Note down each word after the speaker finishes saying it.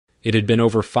It had been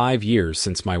over 5 years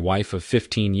since my wife of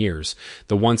 15 years,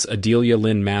 the once Adelia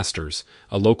Lynn Masters,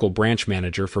 a local branch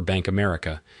manager for Bank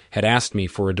America, had asked me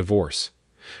for a divorce.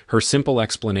 Her simple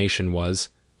explanation was,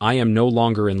 "I am no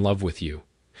longer in love with you."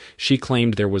 She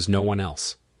claimed there was no one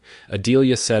else.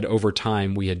 Adelia said over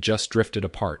time we had just drifted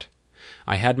apart.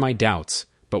 I had my doubts,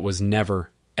 but was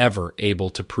never, ever able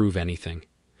to prove anything.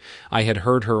 I had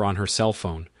heard her on her cell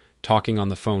phone, talking on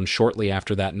the phone shortly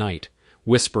after that night,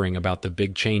 whispering about the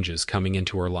big changes coming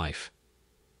into her life.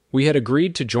 We had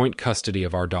agreed to joint custody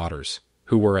of our daughters,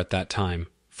 who were at that time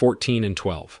 14 and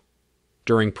 12,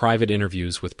 during private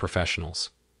interviews with professionals.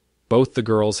 Both the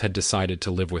girls had decided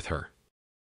to live with her.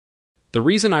 The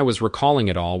reason I was recalling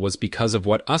it all was because of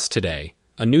what Us Today,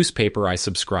 a newspaper I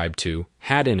subscribed to,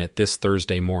 had in it this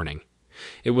Thursday morning.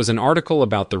 It was an article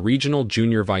about the regional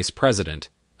junior vice president,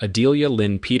 Adelia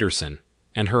Lynn Peterson,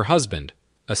 and her husband,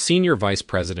 a senior vice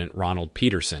president, Ronald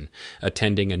Peterson,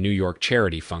 attending a New York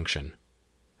charity function.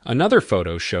 Another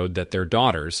photo showed that their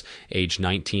daughters, aged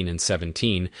 19 and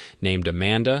 17, named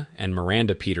Amanda and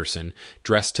Miranda Peterson,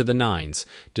 dressed to the nines,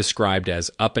 described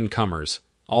as up-and-comers,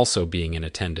 also being in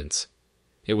attendance.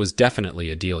 It was definitely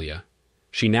Adelia.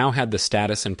 She now had the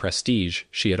status and prestige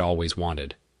she had always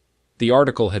wanted. The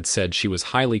article had said she was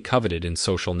highly coveted in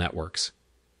social networks.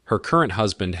 Her current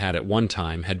husband had at one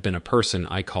time been a person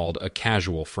I called a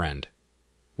casual friend.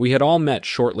 We had all met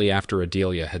shortly after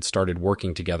Adelia had started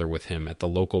working together with him at the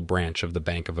local branch of the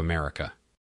Bank of America.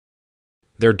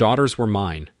 Their daughters were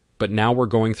mine, but now were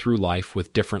going through life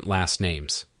with different last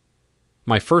names.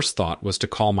 My first thought was to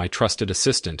call my trusted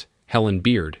assistant, Helen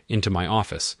Beard, into my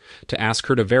office, to ask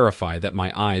her to verify that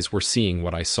my eyes were seeing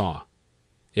what I saw.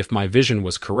 If my vision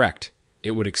was correct,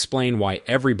 it would explain why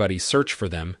everybody's search for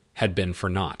them had been for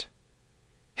naught.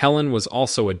 Helen was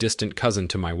also a distant cousin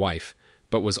to my wife,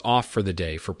 but was off for the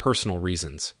day for personal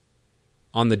reasons.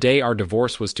 On the day our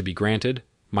divorce was to be granted,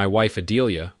 my wife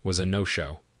Adelia was a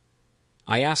no-show.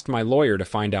 I asked my lawyer to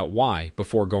find out why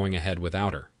before going ahead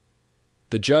without her.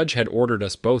 The judge had ordered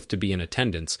us both to be in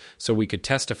attendance so we could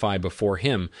testify before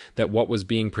him that what was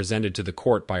being presented to the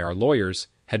court by our lawyers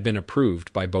had been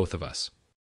approved by both of us.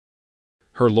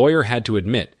 Her lawyer had to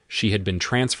admit she had been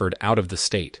transferred out of the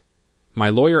state. My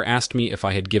lawyer asked me if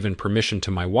I had given permission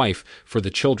to my wife for the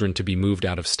children to be moved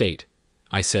out of state.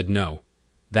 I said no.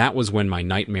 That was when my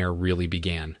nightmare really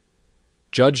began.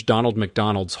 Judge Donald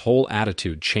McDonald's whole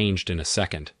attitude changed in a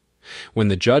second. When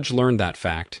the judge learned that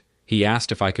fact, he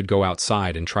asked if I could go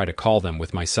outside and try to call them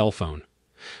with my cell phone.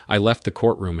 I left the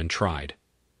courtroom and tried.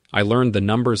 I learned the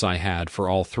numbers I had for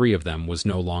all 3 of them was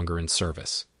no longer in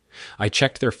service. I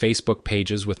checked their Facebook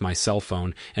pages with my cell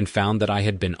phone and found that I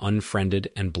had been unfriended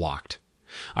and blocked.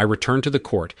 I returned to the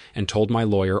court and told my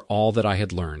lawyer all that I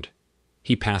had learned.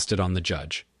 He passed it on the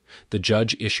judge. The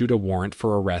judge issued a warrant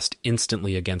for arrest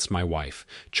instantly against my wife,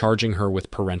 charging her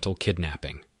with parental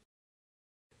kidnapping.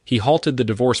 He halted the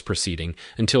divorce proceeding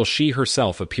until she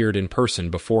herself appeared in person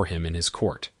before him in his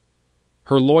court.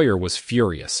 Her lawyer was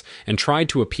furious and tried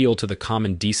to appeal to the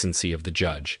common decency of the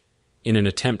judge, in an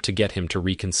attempt to get him to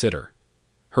reconsider.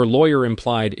 Her lawyer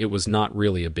implied it was not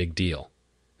really a big deal.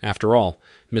 After all,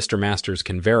 Mr. Masters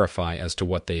can verify as to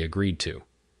what they agreed to.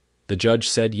 The judge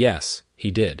said yes, he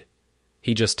did.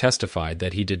 He just testified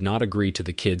that he did not agree to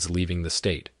the kids leaving the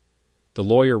state. The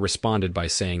lawyer responded by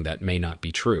saying that may not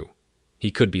be true. He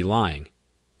could be lying.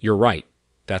 You're right,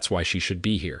 that's why she should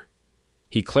be here.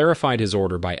 He clarified his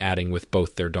order by adding with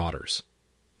both their daughters.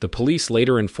 The police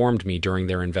later informed me during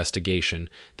their investigation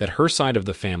that her side of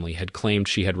the family had claimed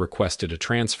she had requested a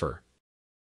transfer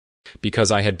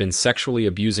because I had been sexually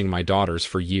abusing my daughters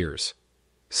for years.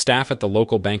 Staff at the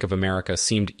local Bank of America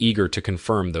seemed eager to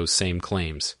confirm those same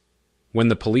claims. When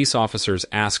the police officers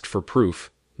asked for proof,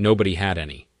 nobody had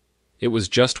any. It was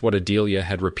just what Adelia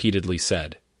had repeatedly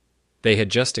said. They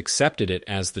had just accepted it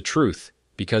as the truth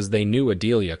because they knew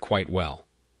Adelia quite well.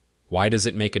 Why does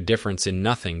it make a difference in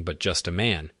nothing but just a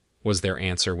man? Was their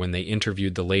answer when they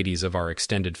interviewed the ladies of our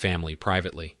extended family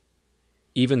privately.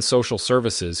 Even social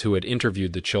services who had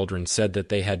interviewed the children said that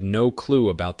they had no clue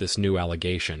about this new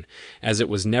allegation, as it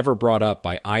was never brought up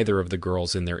by either of the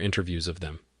girls in their interviews of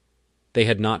them. They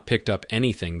had not picked up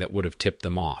anything that would have tipped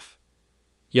them off.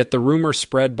 Yet the rumor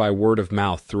spread by word of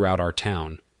mouth throughout our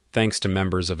town, thanks to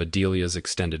members of Adelia's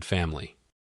extended family.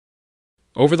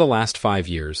 Over the last 5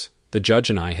 years, the judge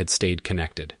and I had stayed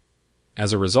connected.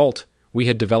 As a result, we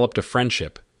had developed a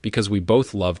friendship because we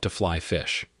both loved to fly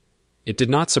fish. It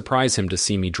did not surprise him to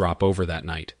see me drop over that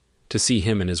night, to see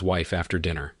him and his wife after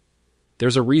dinner.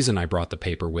 "There's a reason I brought the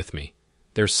paper with me.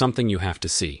 There's something you have to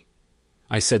see,"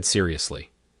 I said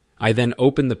seriously. I then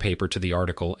opened the paper to the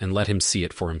article and let him see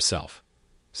it for himself.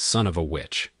 Son of a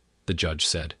witch, the judge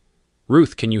said.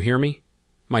 Ruth, can you hear me?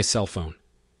 My cell phone.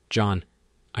 John,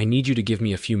 I need you to give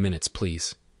me a few minutes,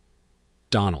 please.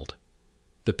 Donald.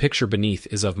 The picture beneath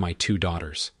is of my 2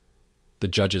 daughters. The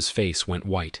judge's face went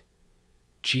white.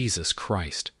 Jesus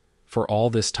Christ, for all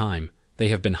this time, they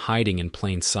have been hiding in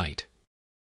plain sight.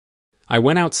 I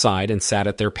went outside and sat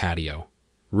at their patio.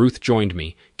 Ruth joined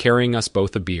me, carrying us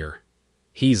both a beer.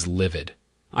 He's livid.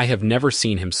 I have never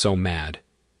seen him so mad.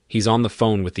 He's on the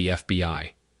phone with the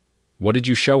FBI. What did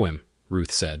you show him?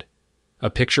 Ruth said. A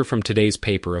picture from today's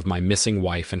paper of my missing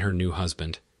wife and her new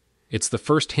husband. It's the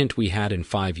first hint we had in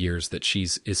 5 years that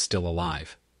she's still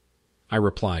alive. I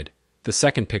replied. The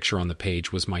second picture on the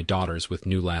page was my daughters with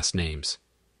new last names.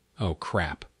 Oh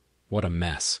crap. What a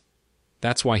mess.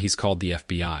 That's why he's called the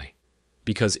FBI.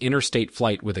 Because interstate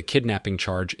flight with a kidnapping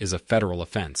charge is a federal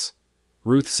offense.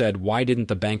 Ruth said, why didn't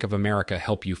the Bank of America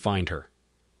help you find her?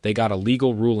 They got a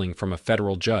legal ruling from a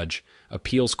federal judge,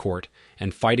 appeals court,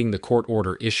 and fighting the court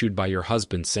order issued by your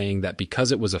husband saying that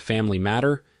because it was a family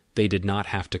matter, they did not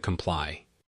have to comply.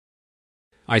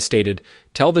 I stated,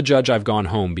 tell the judge I've gone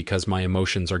home because my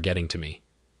emotions are getting to me.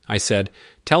 I said,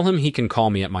 tell him he can call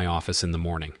me at my office in the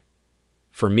morning.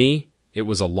 For me, it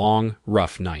was a long,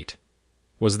 rough night.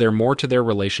 Was there more to their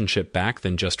relationship back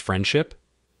than just friendship?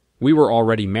 We were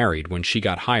already married when she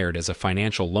got hired as a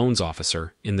financial loans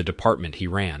officer in the department he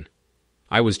ran.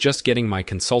 I was just getting my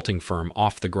consulting firm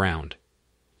off the ground.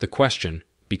 The question,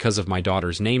 because of my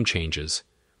daughter's name changes,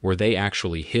 were they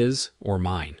actually his or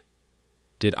mine?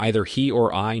 Did either he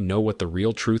or I know what the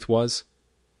real truth was?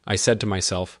 I said to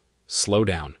myself, slow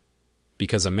down,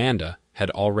 because Amanda had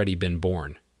already been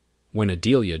born when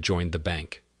Adelia joined the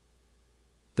bank.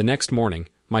 The next morning,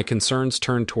 my concerns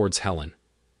turned towards Helen.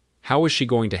 How was she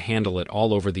going to handle it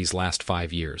all over these last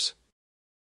 5 years?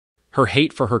 Her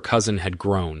hate for her cousin had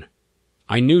grown.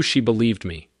 I knew she believed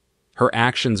me. Her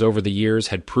actions over the years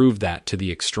had proved that to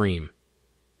the extreme.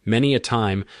 Many a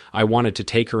time I wanted to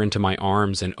take her into my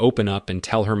arms and open up and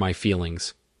tell her my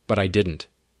feelings, but I didn't.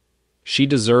 She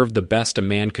deserved the best a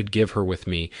man could give her with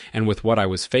me, and with what I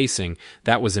was facing,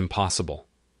 that was impossible.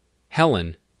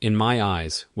 Helen, in my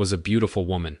eyes, was a beautiful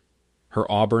woman. Her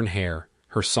auburn hair,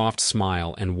 her soft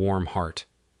smile and warm heart,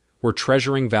 were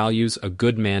treasuring values a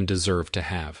good man deserved to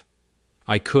have.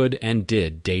 I could and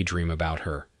did daydream about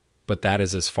her, but that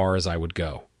is as far as I would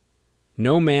go.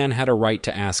 No man had a right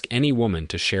to ask any woman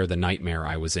to share the nightmare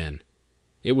I was in.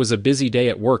 It was a busy day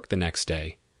at work the next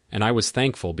day, and I was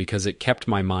thankful because it kept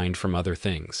my mind from other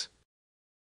things.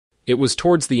 It was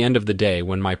towards the end of the day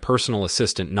when my personal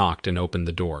assistant knocked and opened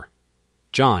the door.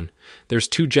 John, there's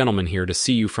 2 gentlemen here to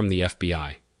see you from the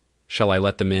FBI. Shall I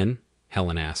let them in?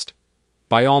 Helen asked.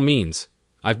 By all means.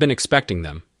 I've been expecting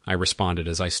them, I responded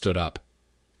as I stood up.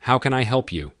 How can I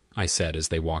help you? I said as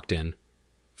they walked in.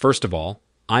 First of all,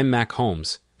 I'm Mac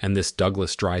Holmes, and this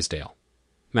Douglas Drysdale.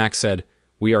 Mac said,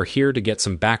 we are here to get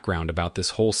some background about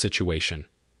this whole situation.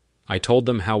 I told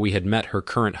them how we had met her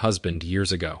current husband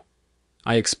years ago.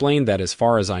 I explained that as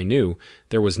far as I knew,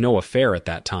 there was no affair at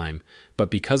that time, but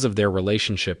because of their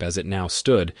relationship as it now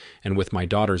stood, and with my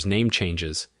daughter's name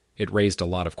changes, it raised a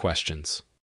lot of questions.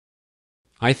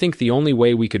 I think the only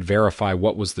way we could verify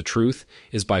what was the truth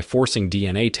is by forcing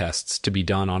DNA tests to be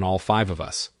done on all 5 of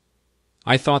us.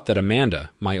 I thought that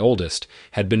Amanda, my oldest,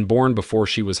 had been born before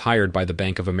she was hired by the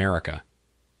Bank of America.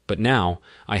 But now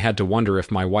I had to wonder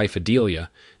if my wife Adelia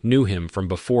knew him from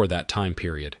before that time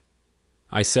period.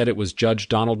 I said it was Judge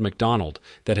Donald McDonald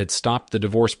that had stopped the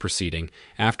divorce proceeding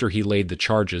after he laid the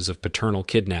charges of paternal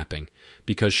kidnapping,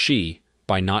 because she,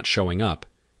 by not showing up,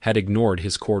 had ignored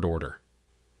his court order.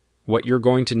 What you're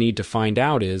going to need to find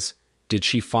out is, did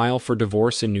she file for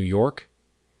divorce in New York?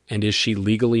 And is she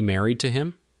legally married to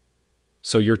him?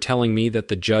 So you're telling me that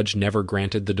the judge never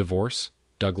granted the divorce?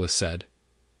 Douglas said.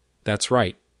 That's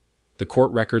right. The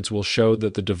court records will show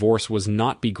that the divorce was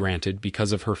not be granted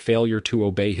because of her failure to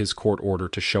obey his court order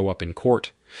to show up in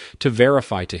court, to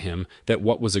verify to him that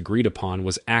what was agreed upon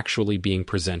was actually being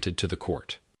presented to the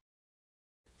court.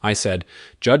 I said,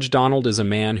 Judge Donald is a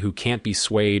man who can't be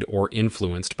swayed or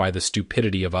influenced by the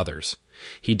stupidity of others.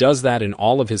 He does that in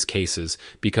all of his cases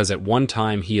because at one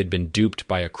time he had been duped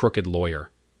by a crooked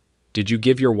lawyer. Did you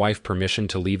give your wife permission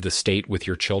to leave the state with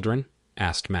your children?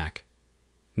 Asked Mac.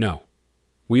 No.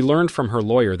 We learned from her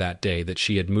lawyer that day that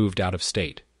she had moved out of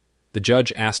state. The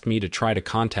judge asked me to try to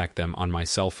contact them on my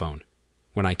cell phone.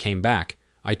 When I came back,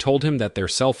 I told him that their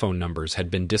cell phone numbers had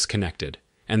been disconnected,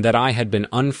 and that I had been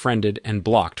unfriended and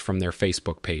blocked from their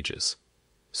Facebook pages.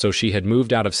 So she had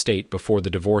moved out of state before the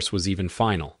divorce was even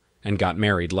final, and got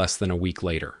married less than a week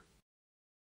later.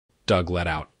 Doug let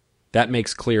out. That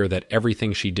makes clear that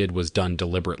everything she did was done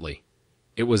deliberately.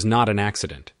 It was not an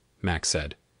accident, Mac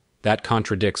said. That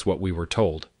contradicts what we were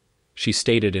told, she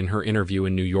stated in her interview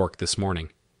in New York this morning.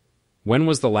 When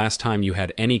was the last time you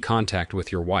had any contact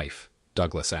with your wife?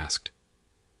 Douglas asked.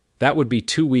 That would be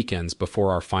 2 weekends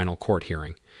before our final court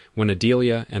hearing, when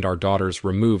Adelia and our daughters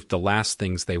removed the last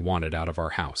things they wanted out of our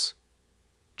house.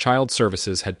 Child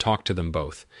Services had talked to them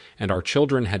both, and our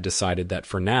children had decided that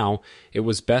for now it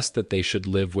was best that they should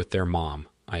live with their mom,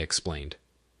 I explained.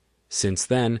 Since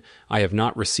then, I have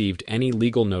not received any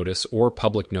legal notice or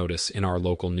public notice in our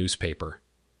local newspaper.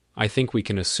 I think we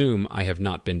can assume I have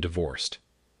not been divorced.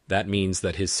 That means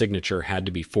that his signature had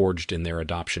to be forged in their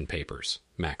adoption papers,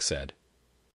 Mac said.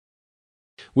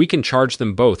 We can charge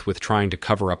them both with trying to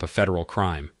cover up a federal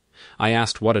crime. I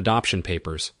asked what adoption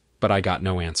papers, but I got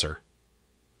no answer.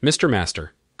 Mr.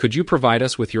 Master, could you provide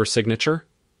us with your signature?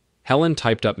 Helen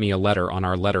typed up me a letter on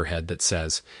our letterhead that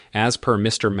says, as per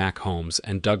Mr. Mac Holmes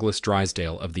and Douglas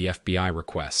Drysdale of the FBI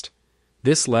request.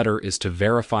 This letter is to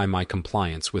verify my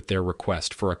compliance with their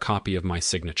request for a copy of my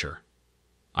signature.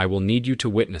 I will need you to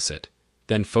witness it,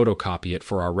 then photocopy it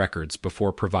for our records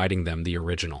before providing them the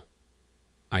original.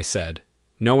 I said,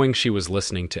 knowing she was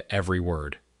listening to every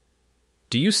word.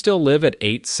 Do you still live at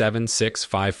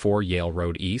 87654 Yale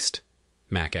Road East?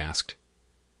 Mac asked.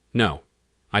 No.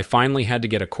 I finally had to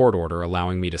get a court order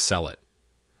allowing me to sell it.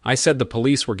 I said the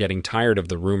police were getting tired of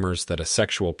the rumors that a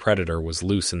sexual predator was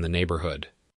loose in the neighborhood.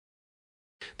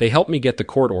 They helped me get the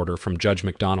court order from Judge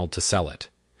McDonald to sell it.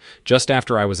 Just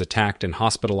after I was attacked and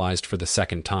hospitalized for the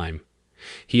second time.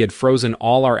 He had frozen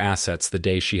all our assets the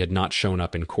day she had not shown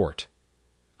up in court.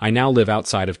 I now live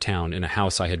outside of town in a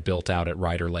house I had built out at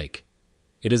Ryder Lake.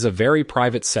 It is a very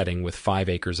private setting with 5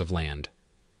 acres of land.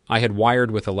 I had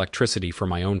wired with electricity for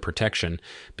my own protection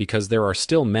because there are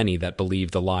still many that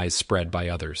believe the lies spread by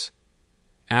others.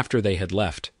 After they had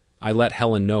left, I let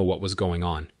Helen know what was going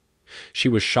on. She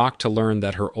was shocked to learn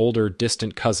that her older,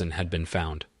 distant cousin had been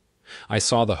found. I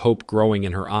saw the hope growing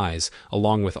in her eyes,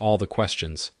 along with all the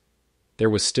questions. There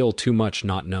was still too much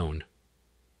not known.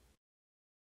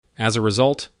 As a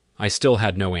result, I still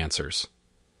had no answers.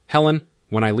 Helen,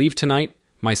 when I leave tonight,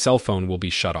 my cell phone will be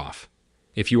shut off.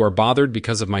 If you are bothered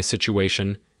because of my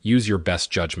situation, use your best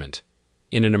judgment.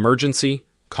 In an emergency,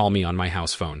 call me on my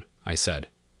house phone, I said.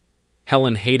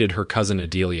 Helen hated her cousin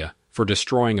Adelia for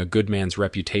destroying a good man's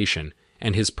reputation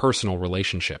and his personal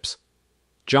relationships.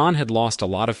 John had lost a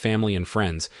lot of family and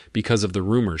friends because of the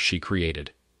rumors she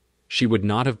created. She would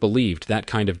not have believed that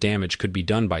kind of damage could be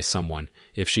done by someone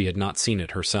if she had not seen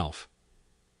it herself.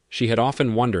 She had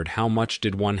often wondered how much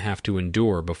did one have to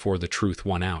endure before the truth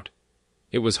won out.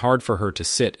 It was hard for her to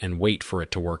sit and wait for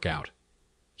it to work out.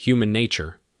 Human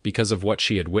nature, because of what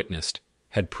she had witnessed,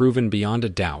 had proven beyond a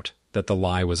doubt that the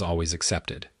lie was always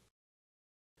accepted.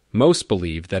 Most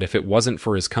believed that if it wasn't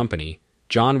for his company,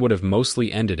 John would have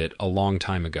mostly ended it a long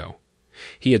time ago.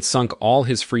 He had sunk all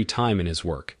his free time in his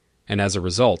work, and as a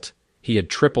result, he had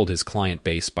tripled his client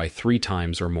base by 3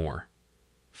 times or more.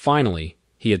 Finally,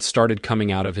 he had started coming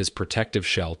out of his protective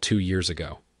shell 2 years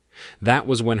ago. That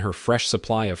was when her fresh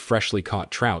supply of freshly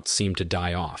caught trout seemed to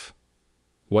die off.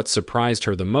 What surprised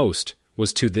her the most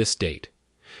was to this date.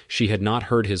 She had not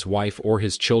heard his wife or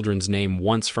his children's name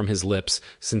once from his lips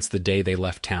since the day they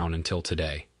left town until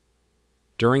today.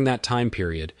 During that time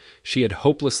period, she had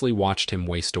hopelessly watched him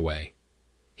waste away.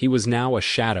 He was now a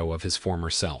shadow of his former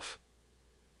self.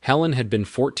 Helen had been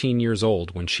 14 years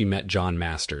old when she met John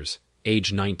Masters,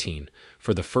 age 19,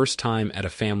 for the first time at a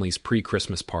family's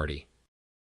pre-Christmas party.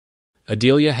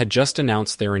 Adelia had just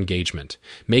announced their engagement,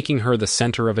 making her the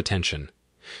center of attention.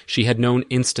 She had known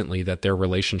instantly that their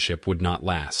relationship would not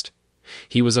last.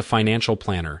 He was a financial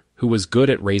planner who was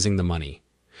good at raising the money.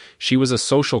 She was a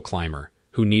social climber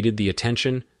who needed the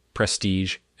attention,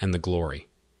 prestige, and the glory.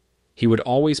 He would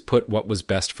always put what was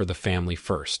best for the family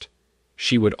first.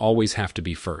 She would always have to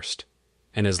be first.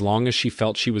 And as long as she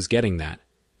felt she was getting that,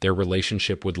 their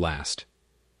relationship would last.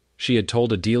 She had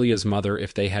told Adelia's mother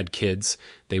if they had kids,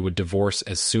 they would divorce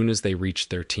as soon as they reached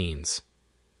their teens.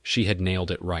 She had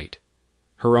nailed it right.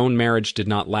 Her own marriage did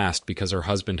not last because her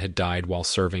husband had died while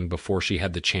serving before she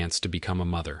had the chance to become a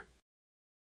mother.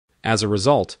 As a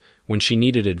result, when she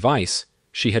needed advice,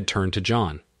 she had turned to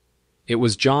John. It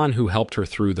was John who helped her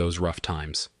through those rough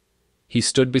times. He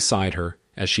stood beside her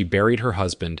as she buried her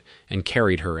husband and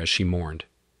carried her as she mourned.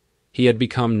 He had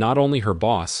become not only her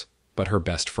boss, but her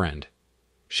best friend.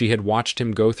 She had watched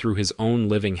him go through his own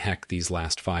living heck these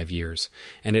last 5 years,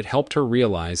 and it helped her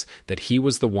realize that he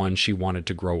was the one she wanted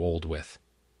to grow old with.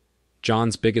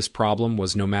 John's biggest problem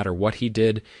was no matter what he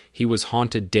did, he was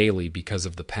haunted daily because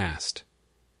of the past.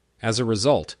 As a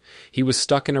result, he was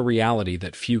stuck in a reality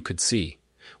that few could see,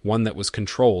 one that was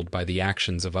controlled by the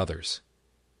actions of others.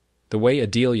 The way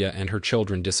Adelia and her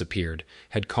children disappeared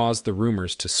had caused the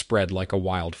rumors to spread like a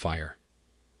wildfire.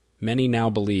 Many now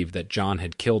believed that John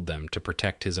had killed them to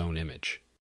protect his own image.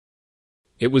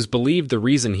 It was believed the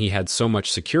reason he had so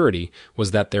much security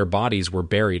was that their bodies were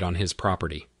buried on his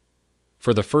property.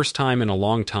 For the first time in a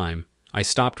long time, I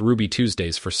stopped Ruby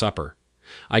Tuesdays for supper.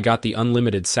 I got the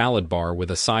unlimited salad bar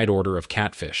with a side order of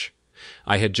catfish.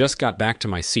 I had just got back to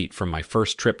my seat from my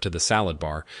first trip to the salad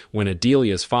bar when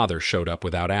Adelia's father showed up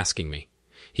without asking me.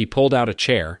 He pulled out a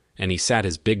chair, and he sat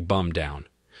his big bum down.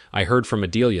 "I heard from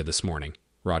Adelia this morning,"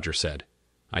 Roger said.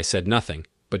 I said nothing,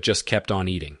 but just kept on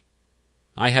eating.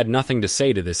 I had nothing to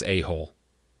say to this a-hole.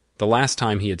 The last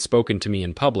time he had spoken to me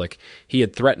in public, he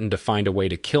had threatened to find a way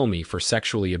to kill me for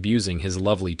sexually abusing his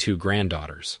lovely 2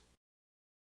 granddaughters.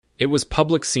 It was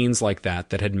public scenes like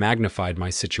that had magnified my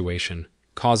situation,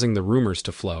 causing the rumors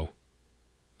to flow.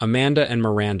 "Amanda and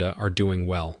Miranda are doing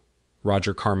well,"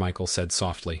 Roger Carmichael said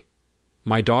softly.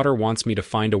 "My daughter wants me to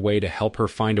find a way to help her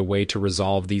find a way to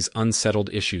resolve these unsettled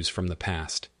issues from the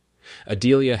past.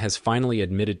 Adelia has finally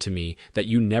admitted to me that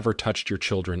you never touched your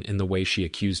children in the way she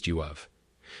accused you of.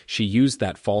 She used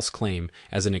that false claim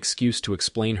as an excuse to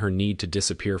explain her need to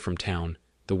disappear from town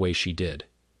the way she did.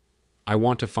 I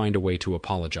want to find a way to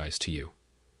apologize to you.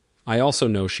 I also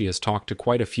know she has talked to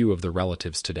quite a few of the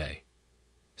relatives today.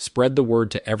 Spread the word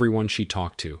to everyone she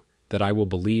talked to that I will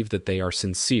believe that they are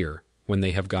sincere when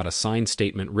they have got a signed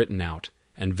statement written out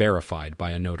and verified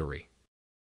by a notary."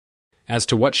 As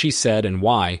to what she said and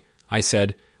why, I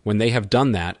said, when they have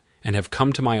done that and have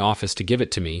come to my office to give it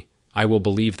to me, I will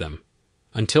believe them.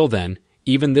 Until then,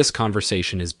 even this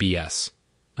conversation is BS.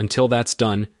 Until that's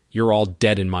done, you're all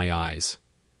dead in my eyes.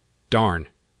 "Darn,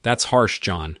 that's harsh,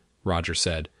 John," Roger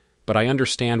said, "but I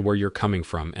understand where you're coming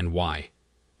from and why."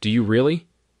 "Do you really?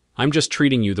 I'm just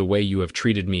treating you the way you have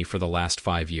treated me for the last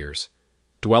 5 years.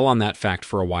 Dwell on that fact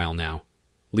for a while now.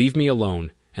 Leave me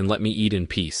alone and let me eat in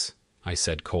peace," I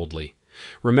said coldly.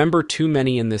 "Remember, too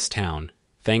many in this town,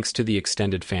 thanks to the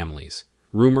extended families,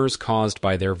 rumors caused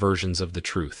by their versions of the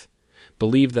truth,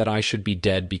 believe that I should be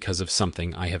dead because of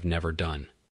something I have never done."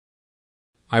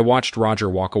 I watched Roger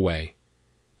walk away.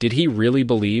 Did he really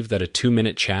believe that a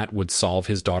 2-minute chat would solve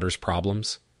his daughter's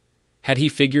problems? Had he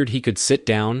figured he could sit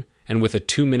down and with a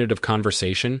 2-minute of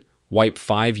conversation wipe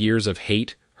 5 years of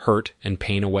hate, hurt, and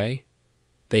pain away?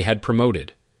 They had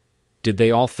promoted. Did they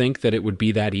all think that it would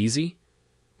be that easy?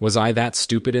 Was I that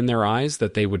stupid in their eyes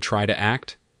that they would try to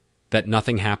act? That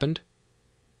nothing happened?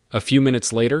 A few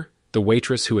minutes later, the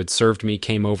waitress who had served me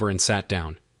came over and sat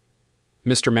down.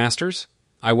 "Mr. Masters,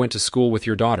 I went to school with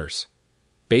your daughters.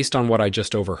 Based on what I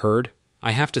just overheard,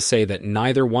 I have to say that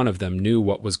neither one of them knew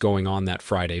what was going on that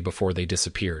Friday before they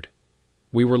disappeared.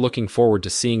 We were looking forward to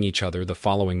seeing each other the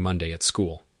following Monday at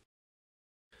school.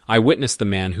 I witnessed the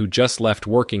man who just left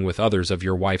working with others of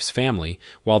your wife's family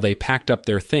while they packed up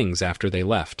their things after they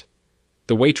left.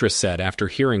 The waitress said, after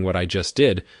hearing what I just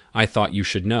did, I thought you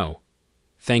should know.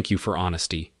 Thank you for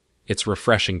honesty. It's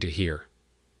refreshing to hear."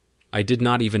 "I did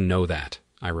not even know that,"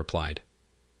 I replied.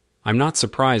 "I'm not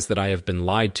surprised that I have been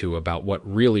lied to about what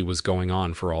really was going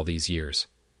on for all these years.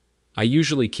 I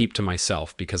usually keep to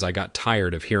myself because I got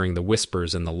tired of hearing the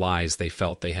whispers and the lies they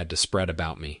felt they had to spread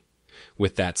about me.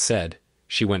 With that said,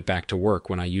 she went back to work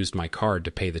when I used my card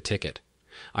to pay the ticket.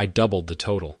 I doubled the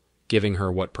total, giving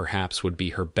her what perhaps would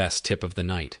be her best tip of the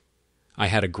night. I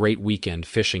had a great weekend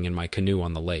fishing in my canoe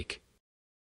on the lake.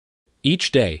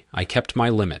 Each day I kept my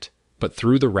limit, but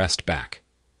threw the rest back.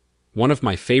 One of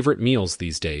my favorite meals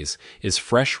these days is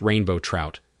fresh rainbow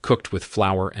trout cooked with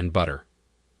flour and butter.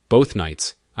 Both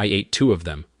nights, I ate 2 of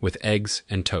them with eggs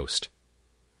and toast.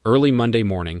 Early Monday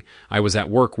morning, I was at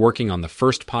work working on the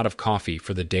first pot of coffee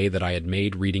for the day that I had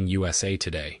made reading USA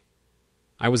Today.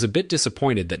 I was a bit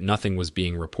disappointed that nothing was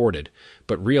being reported,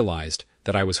 but realized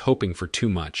that I was hoping for too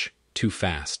much, too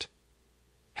fast.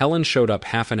 Helen showed up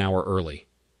half an hour early.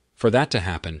 For that to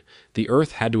happen, the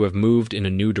Earth had to have moved in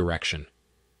a new direction.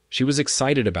 She was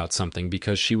excited about something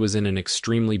because she was in an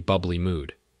extremely bubbly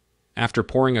mood. After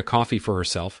pouring a coffee for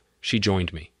herself, she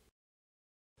joined me.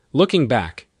 Looking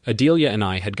back, Adelia and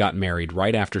I had got married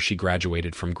right after she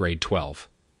graduated from grade 12.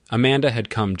 Amanda had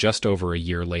come just over a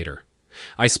year later.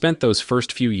 I spent those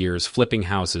first few years flipping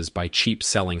houses by cheap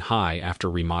selling high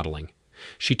after remodeling.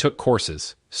 She took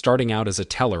courses, starting out as a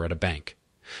teller at a bank.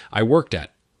 I worked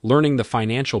at, learning the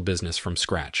financial business from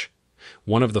scratch.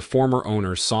 One of the former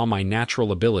owners saw my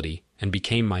natural ability and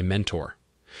became my mentor.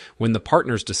 When the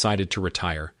partners decided to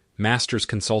retire, Masters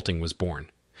Consulting was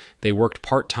born. They worked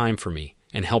part-time for me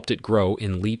and helped it grow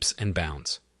in leaps and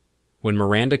bounds. When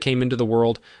Miranda came into the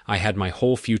world, I had my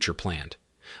whole future planned.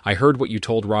 I heard what you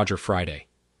told Roger Friday.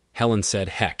 Helen said,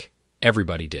 heck,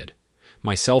 everybody did.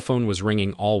 My cell phone was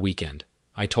ringing all weekend.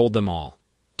 I told them all.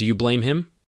 Do you blame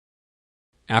him?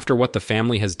 After what the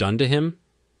family has done to him?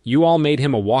 You all made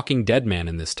him a walking dead man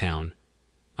in this town.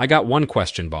 I got one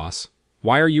question, boss.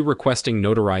 Why are you requesting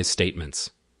notarized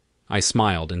statements? I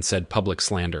smiled and said public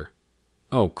slander.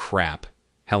 Oh, crap,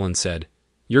 Helen said.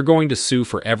 You're going to sue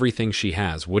for everything she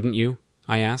has, wouldn't you?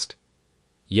 I asked.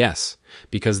 Yes,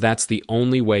 because that's the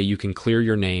only way you can clear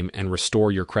your name and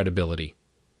restore your credibility.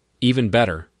 Even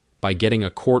better, by getting a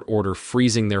court order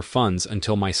freezing their funds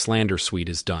until my slander suite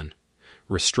is done.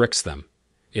 Restricts them.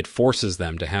 It forces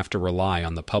them to have to rely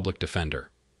on the public defender.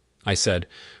 I said,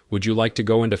 would you like to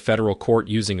go into federal court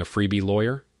using a freebie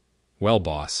lawyer? Well,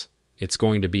 boss, it's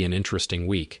going to be an interesting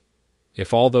week.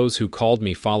 If all those who called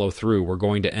me follow through, we're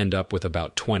going to end up with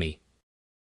about 20.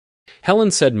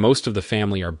 Helen said most of the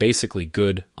family are basically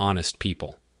good, honest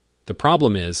people. The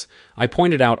problem is, I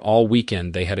pointed out all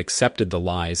weekend they had accepted the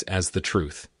lies as the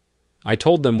truth. I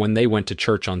told them when they went to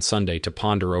church on Sunday to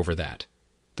ponder over that.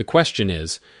 The question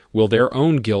is, will their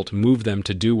own guilt move them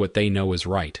to do what they know is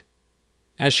right?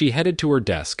 As she headed to her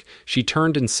desk, she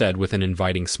turned and said with an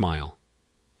inviting smile,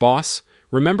 Boss,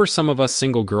 remember some of us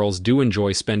single girls do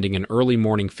enjoy spending an early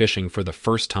morning fishing for the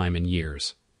first time in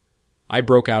years. I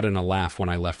broke out in a laugh when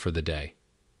I left for the day.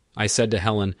 I said to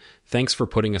Helen, thanks for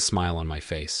putting a smile on my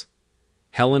face.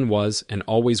 Helen was and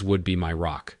always would be my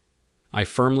rock. I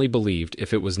firmly believed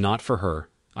if it was not for her,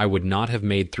 I would not have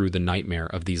made through the nightmare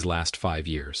of these last 5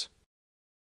 years.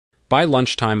 By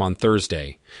lunchtime on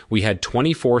Thursday, we had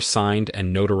 24 signed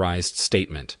and notarized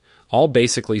statements, all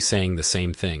basically saying the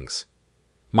same things.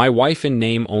 My wife in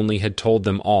name only had told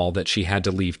them all that she had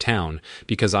to leave town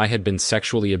because I had been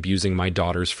sexually abusing my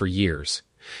daughters for years,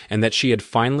 and that she had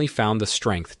finally found the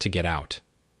strength to get out.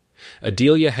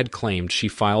 Adelia had claimed she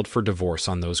filed for divorce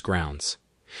on those grounds.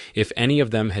 If any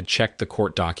of them had checked the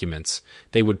court documents,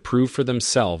 they would prove for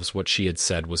themselves what she had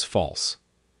said was false.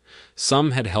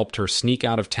 Some had helped her sneak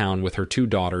out of town with her 2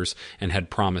 daughters and had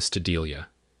promised to Delia.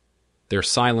 Their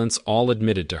silence all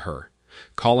admitted to her,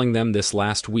 calling them this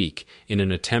last week in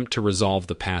an attempt to resolve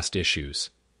the past issues.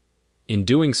 In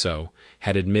doing so,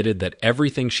 had admitted that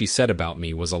everything she said about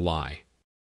me was a lie.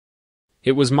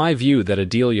 It was my view that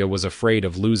Adelia was afraid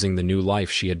of losing the new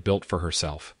life she had built for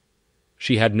herself.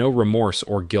 She had no remorse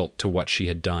or guilt to what she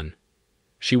had done.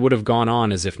 She would have gone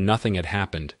on as if nothing had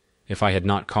happened, if I had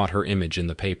not caught her image in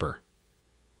the paper.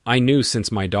 I knew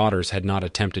since my daughters had not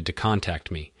attempted to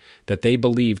contact me, that they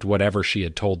believed whatever she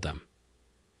had told them.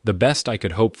 The best I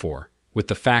could hope for, with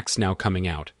the facts now coming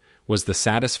out, was the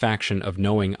satisfaction of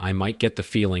knowing I might get the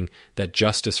feeling that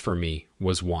justice for me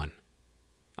was won.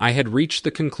 I had reached the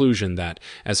conclusion that,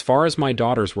 as far as my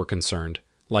daughters were concerned,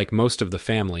 like most of the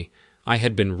family, I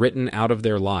had been written out of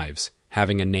their lives,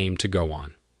 having a name to go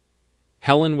on.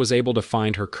 Helen was able to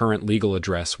find her current legal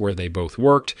address where they both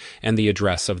worked and the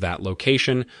address of that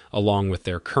location, along with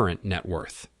their current net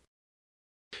worth.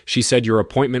 She said, your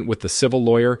appointment with the civil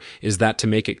lawyer, is that to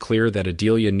make it clear that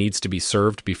Adelia needs to be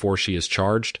served before she is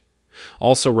charged?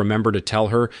 Also remember to tell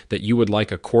her that you would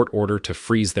like a court order to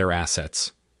freeze their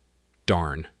assets.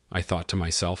 Darn, I thought to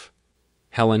myself.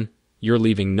 Helen, you're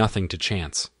leaving nothing to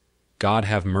chance. God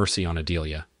have mercy on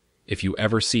Adelia, if you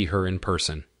ever see her in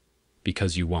person,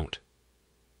 because you won't.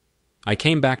 I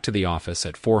came back to the office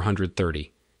at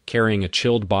 4:30, carrying a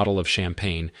chilled bottle of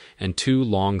champagne and 2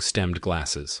 long-stemmed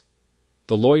glasses.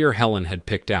 The lawyer Helen had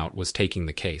picked out was taking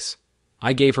the case.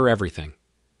 I gave her everything.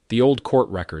 The old court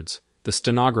records, the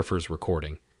stenographer's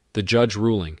recording, the judge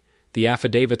ruling, the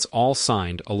affidavits all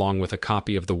signed along with a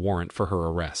copy of the warrant for her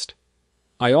arrest.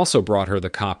 I also brought her the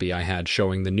copy I had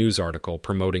showing the news article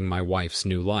promoting my wife's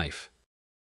new life.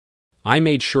 I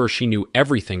made sure she knew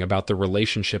everything about the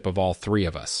relationship of all 3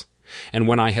 of us. And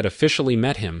when I had officially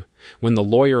met him, when the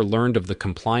lawyer learned of the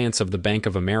compliance of the Bank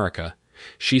of America,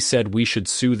 she said we should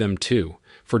sue them too,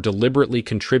 for deliberately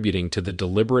contributing to the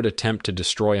deliberate attempt to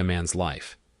destroy a man's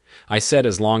life. I said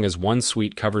as long as one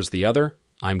suite covers the other,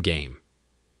 I'm game.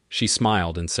 She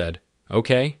smiled and said,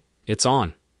 okay, it's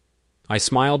on. I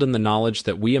smiled in the knowledge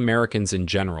that we Americans in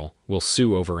general will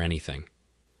sue over anything.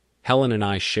 Helen and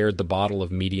I shared the bottle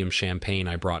of medium champagne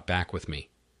I brought back with me.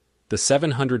 The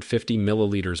 750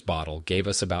 milliliters bottle gave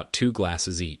us about 2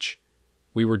 glasses each.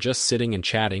 We were just sitting and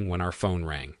chatting when our phone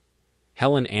rang.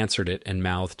 Helen answered it and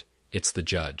mouthed, "It's the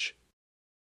judge."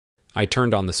 I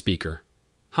turned on the speaker.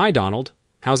 "Hi, Donald.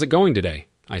 How's it going today?"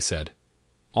 I said.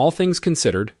 "All things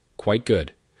considered, quite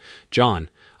good. John,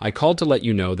 I called to let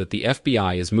you know that the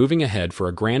FBI is moving ahead for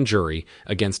a grand jury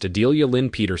against Adelia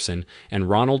Lynn Peterson and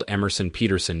Ronald Emerson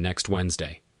Peterson next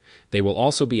Wednesday. They will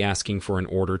also be asking for an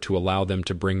order to allow them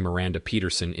to bring Miranda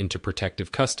Peterson into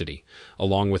protective custody,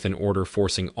 along with an order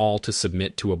forcing all to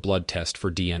submit to a blood test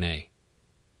for DNA.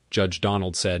 Judge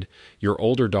Donald said, "Your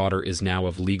older daughter is now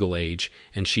of legal age,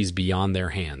 and she's beyond their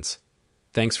hands.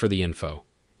 Thanks for the info.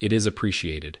 It is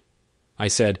appreciated." I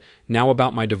said, "Now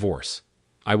about my divorce.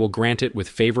 I will grant it with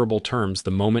favorable terms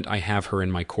the moment I have her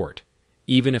in my court,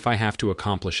 even if I have to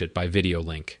accomplish it by video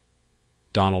link."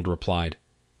 Donald replied,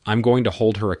 "I'm going to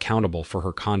hold her accountable for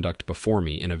her conduct before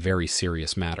me in a very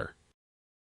serious matter."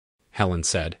 Helen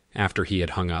said, after he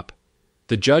had hung up,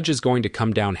 "The judge is going to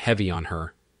come down heavy on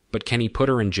her, but can he put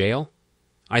her in jail?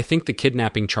 I think the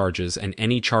kidnapping charges and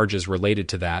any charges related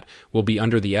to that will be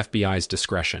under the FBI's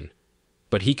discretion,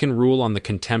 but he can rule on the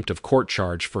contempt of court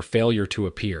charge for failure to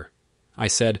appear." I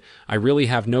said, "I really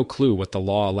have no clue what the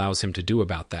law allows him to do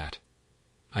about that."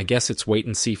 "I guess it's wait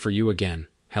and see for you again,"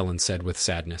 Helen said with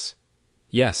sadness.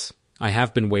 "Yes, I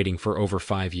have been waiting for over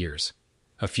 5 years.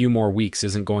 A few more weeks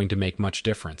isn't going to make much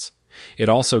difference. It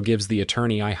also gives the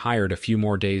attorney I hired a few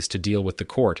more days to deal with the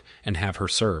court and have her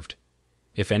served.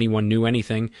 If anyone knew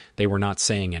anything, they were not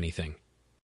saying anything."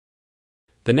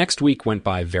 The next week went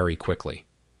by very quickly.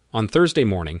 On Thursday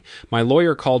morning, my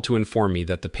lawyer called to inform me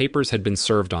that the papers had been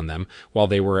served on them while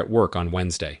they were at work on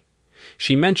Wednesday.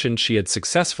 She mentioned she had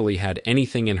successfully had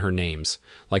anything in her names,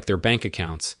 like their bank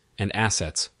accounts and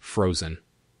assets, frozen.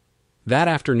 That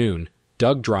afternoon,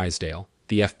 Doug Drysdale,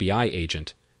 the FBI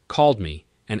agent, called me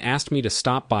and asked me to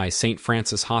stop by St.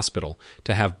 Francis Hospital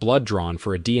to have blood drawn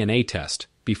for a DNA test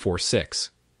before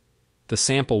 6. The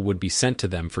sample would be sent to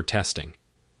them for testing.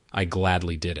 I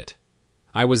gladly did it.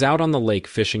 I was out on the lake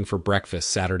fishing for breakfast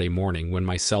Saturday morning when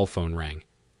my cell phone rang.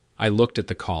 I looked at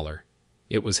the caller.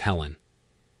 It was Helen.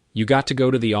 "You got to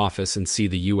go to the office and see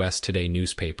the U.S. Today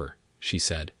newspaper," she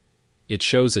said. "It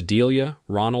shows Adelia,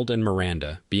 Ronald, and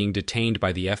Miranda being detained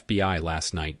by the FBI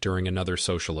last night during another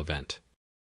social event."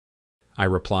 I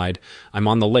replied, "I'm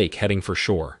on the lake heading for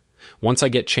shore. Once I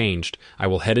get changed, I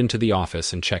will head into the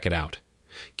office and check it out."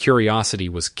 Curiosity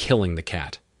was killing the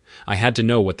cat. I had to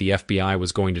know what the FBI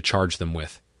was going to charge them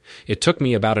with. It took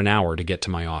me about an hour to get to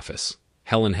my office.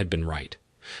 Helen had been right.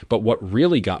 But what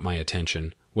really got my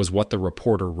attention was what the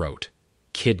reporter wrote.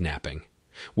 Kidnapping.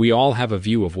 We all have a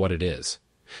view of what it is.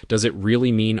 Does it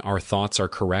really mean our thoughts are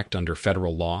correct under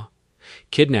federal law?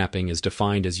 Kidnapping is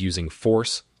defined as using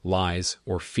force, lies,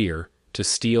 or fear to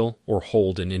steal or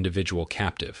hold an individual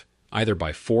captive, either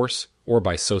by force or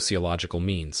by sociological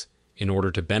means, in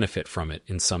order to benefit from it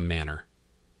in some manner.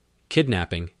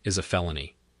 Kidnapping is a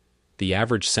felony. The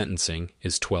average sentencing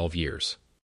is 12 years.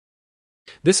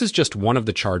 This is just one of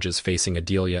the charges facing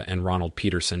Adelia and Ronald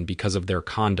Peterson because of their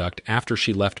conduct after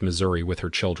she left Missouri with her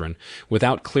children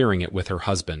without clearing it with her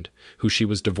husband, who she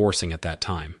was divorcing at that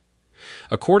time.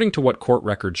 According to what court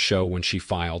records show when she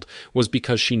filed, was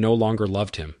because she no longer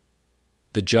loved him.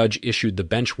 The judge issued the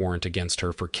bench warrant against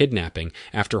her for kidnapping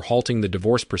after halting the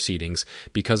divorce proceedings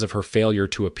because of her failure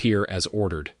to appear as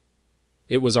ordered.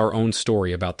 It was our own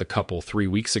story about the couple 3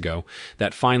 weeks ago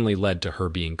that finally led to her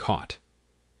being caught.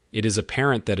 It is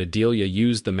apparent that Adelia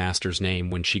used the master's name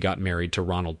when she got married to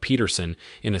Ronald Peterson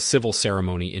in a civil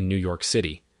ceremony in New York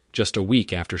City, just a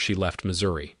week after she left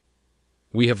Missouri.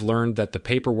 We have learned that the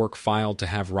paperwork filed to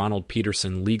have Ronald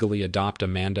Peterson legally adopt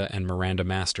Amanda and Miranda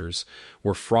Masters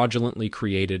were fraudulently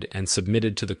created and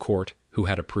submitted to the court who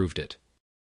had approved it.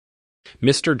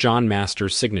 Mr. John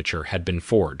Masters' signature had been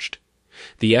forged.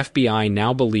 The FBI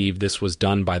now believed this was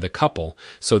done by the couple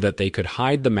so that they could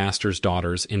hide the Masters'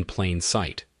 daughters in plain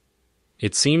sight.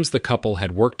 It seems the couple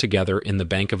had worked together in the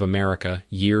Bank of America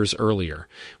years earlier,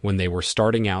 when they were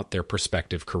starting out their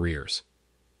prospective careers.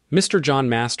 Mr. John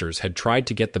Masters had tried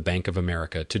to get the Bank of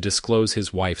America to disclose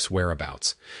his wife's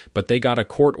whereabouts, but they got a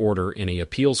court order in an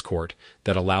appeals court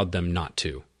that allowed them not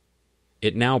to.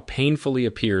 It now painfully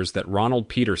appears that Ronald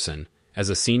Peterson, as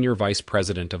a senior vice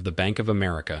president of the Bank of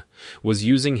America, was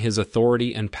using his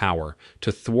authority and power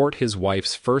to thwart his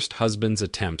wife's first husband's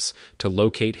attempts to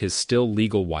locate his still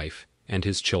legal wife and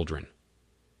his children.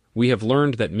 We have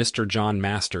learned that Mr. John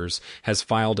Masters has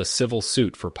filed a civil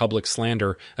suit for public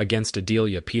slander against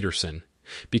Adelia Peterson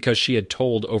because she had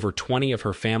told over 20 of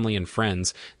her family and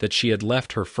friends that she had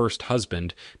left her first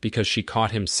husband because she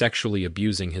caught him sexually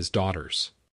abusing his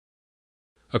daughters.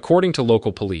 According to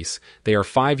local police, they are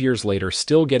 5 years later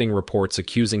still getting reports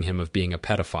accusing him of being a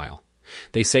pedophile.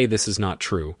 They say this is not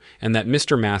true, and that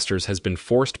Mr. Masters has been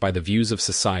forced by the views of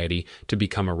society to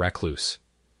become a recluse.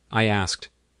 I asked,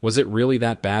 was it really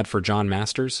that bad for John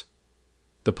Masters?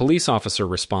 The police officer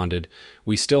responded,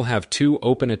 "We still have 2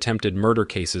 open attempted murder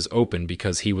cases open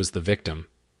because he was the victim.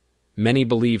 Many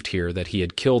believed here that he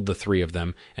had killed the 3 of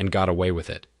them and got away with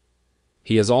it.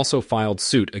 He has also filed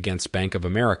suit against Bank of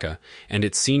America and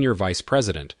its senior vice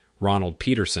president, Ronald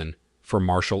Peterson, for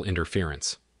martial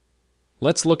interference."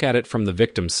 Let's look at it from the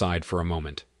victim's side for a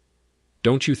moment.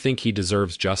 Don't you think he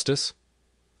deserves justice?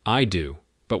 I do,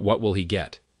 but what will he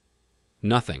get?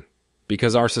 Nothing,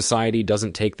 because our society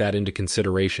doesn't take that into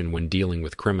consideration when dealing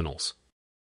with criminals.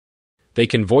 They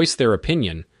can voice their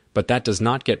opinion, but that does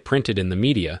not get printed in the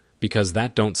media because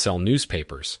that don't sell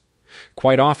newspapers.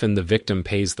 Quite often the victim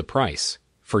pays the price,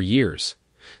 for years.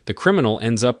 The criminal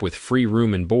ends up with free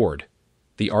room and board.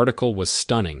 The article was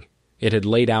stunning. It had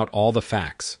laid out all the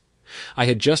facts. I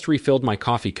had just refilled my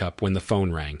coffee cup when the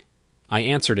phone rang. I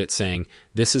answered it saying,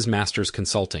 "This is Masters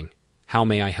Consulting. How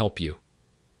may I help you?"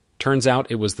 Turns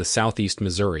out it was the Southeast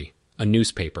Missouri, a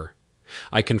newspaper.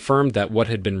 I confirmed that what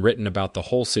had been written about the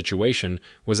whole situation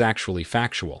was actually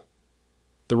factual.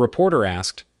 The reporter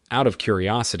asked, out of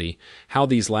curiosity, how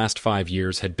these last 5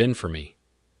 years had been for me.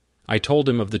 I told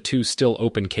him of the 2 still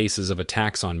open cases of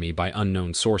attacks on me by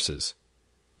unknown sources.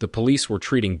 The police were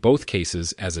treating both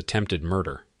cases as attempted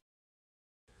murder.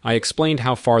 I explained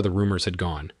how far the rumors had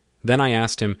gone. Then I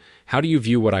asked him, "How do you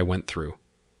view what I went through?"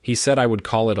 He said I would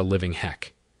call it a living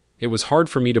heck. It was hard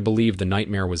for me to believe the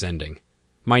nightmare was ending.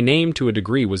 My name, to a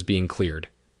degree, was being cleared.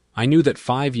 I knew that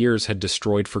 5 years had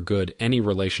destroyed for good any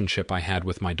relationship I had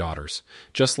with my daughters,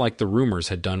 just like the rumors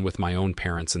had done with my own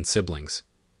parents and siblings.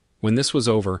 When this was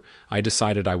over, I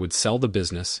decided I would sell the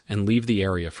business and leave the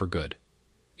area for good,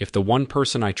 if the one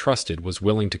person I trusted was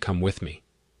willing to come with me.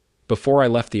 Before I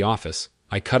left the office,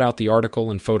 I cut out the article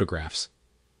and photographs.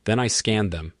 Then I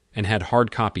scanned them and had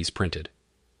hard copies printed.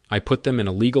 I put them in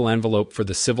a legal envelope for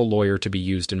the civil lawyer to be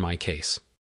used in my case.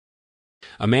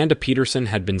 Amanda Peterson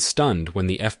had been stunned when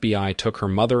the FBI took her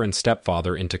mother and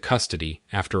stepfather into custody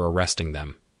after arresting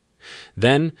them.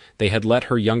 Then they had let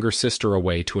her younger sister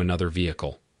away to another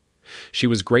vehicle. She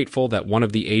was grateful that one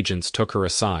of the agents took her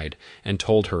aside and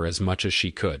told her as much as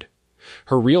she could.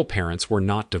 Her real parents were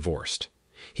not divorced.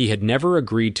 He had never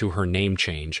agreed to her name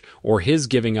change or his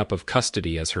giving up of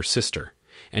custody as her sister,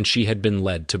 and she had been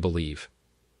led to believe.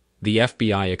 The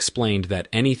FBI explained that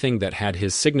anything that had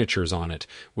his signatures on it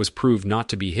was proved not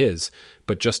to be his,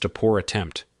 but just a poor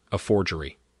attempt, a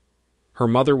forgery. Her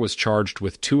mother was charged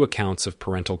with 2 accounts of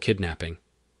parental kidnapping.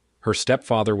 Her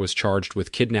stepfather was charged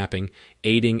with kidnapping,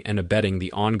 aiding and abetting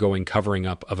the ongoing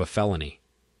covering-up of a felony.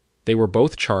 They were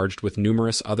both charged with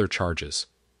numerous other charges.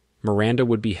 Miranda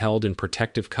would be held in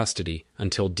protective custody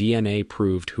until DNA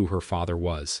proved who her father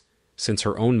was, since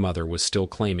her own mother was still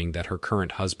claiming that her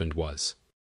current husband was.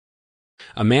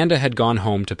 Amanda had gone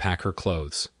home to pack her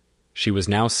clothes. She was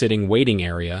now sitting waiting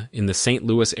area in the St.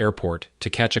 Louis airport to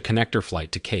catch a connector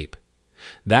flight to Cape.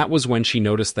 That was when she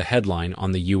noticed the headline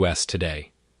on the U.S.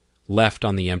 Today, "Left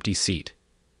on the empty seat."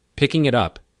 Picking it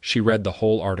up, she read the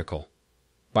whole article.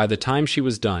 By the time she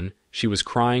was done, she was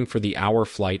crying for the hour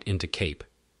flight into Cape.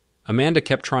 Amanda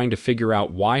kept trying to figure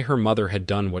out why her mother had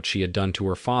done what she had done to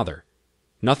her father.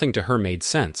 Nothing to her made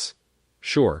sense.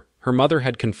 Sure, her mother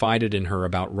had confided in her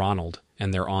about Ronald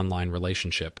and their online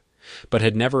relationship, but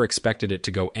had never expected it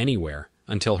to go anywhere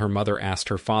until her mother asked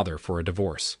her father for a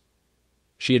divorce.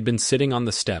 She had been sitting on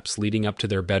the steps leading up to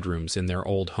their bedrooms in their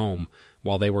old home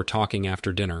while they were talking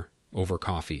after dinner over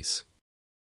coffees,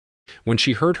 when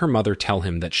she heard her mother tell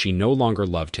him that she no longer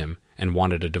loved him and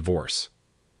wanted a divorce.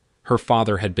 Her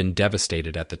father had been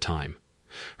devastated at the time.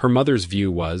 Her mother's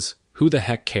view was, who the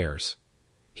heck cares?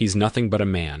 He's nothing but a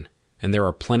man, and there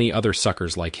are plenty other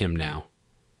suckers like him now.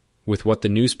 With what the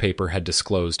newspaper had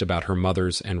disclosed about her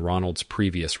mother's and Ronald's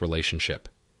previous relationship,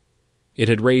 it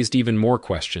had raised even more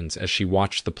questions as she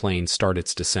watched the plane start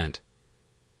its descent.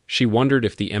 She wondered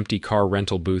if the empty car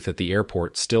rental booth at the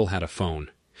airport still had a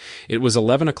phone. It was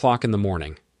 11 o'clock in the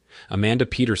morning. Amanda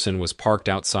Peterson was parked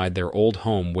outside their old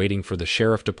home waiting for the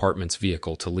sheriff department's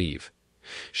vehicle to leave.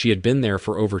 She had been there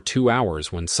for over 2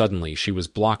 hours when suddenly she was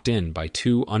blocked in by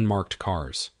 2 unmarked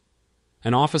cars.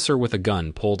 An officer with a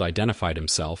gun identified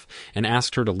himself and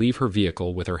asked her to leave her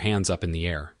vehicle with her hands up in the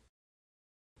air.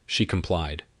 She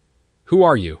complied. "Who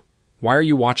are you? Why are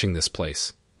you watching this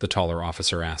place?" the taller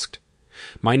officer asked.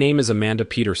 "My name is Amanda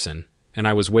Peterson, and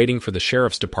I was waiting for the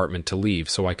sheriff's department to leave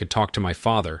so I could talk to my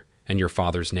father and your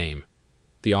father's name."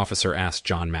 The officer asked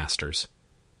John Masters.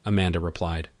 Amanda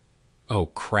replied. "Oh,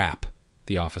 crap,"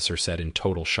 the officer said in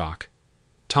total shock.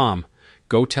 "Tom,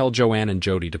 go tell Joanne and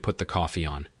Jody to put the coffee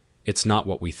on. It's not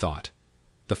what we thought.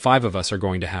 The 5 of us are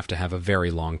going to have a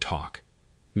very long talk.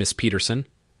 Miss Peterson,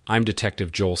 I'm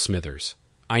Detective Joel Smithers.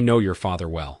 I know your father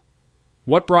well.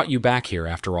 What brought you back here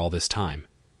after all this time?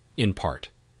 In part.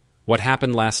 What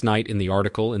happened last night in the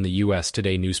article in the U.S.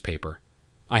 Today newspaper.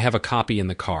 I have a copy in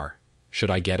the car.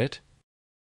 Should I get it?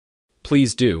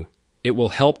 Please do. It will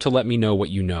help to let me know what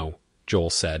you know, Joel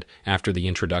said after the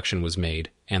introduction was made,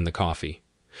 and the coffee.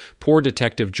 Poor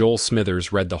Detective Joel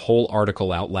Smithers read the whole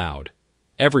article out loud.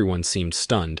 Everyone seemed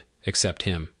stunned, except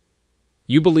him.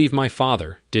 You believe my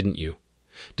father, didn't you?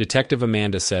 Detective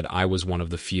Amanda said I was one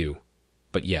of the few.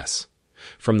 But yes.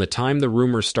 From the time the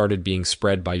rumors started being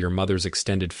spread by your mother's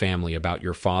extended family about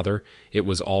your father, it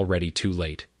was already too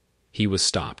late. He was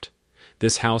stopped.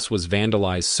 This house was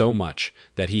vandalized so much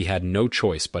that he had no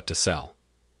choice but to sell.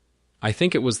 I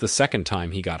think it was the second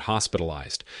time he got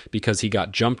hospitalized, because he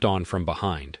got jumped on from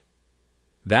behind.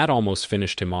 That almost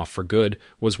finished him off for good,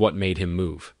 was what made him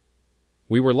move.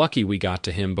 We were lucky we got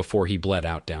to him before he bled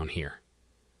out down here.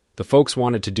 The folks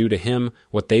wanted to do to him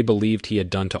what they believed he had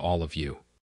done to all of you.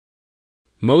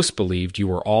 Most believed you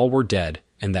were dead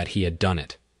and that he had done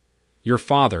it. Your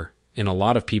father, in a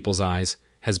lot of people's eyes,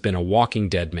 has been a walking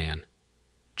dead man.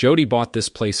 Jody bought this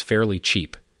place fairly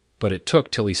cheap, but it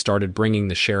took till he started bringing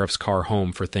the sheriff's car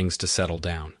home for things to settle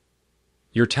down.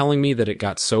 You're telling me that it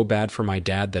got so bad for my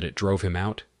dad that it drove him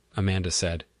out? Amanda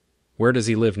said. Where does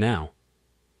he live now?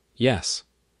 Yes.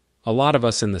 A lot of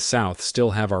us in the South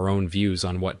still have our own views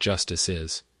on what justice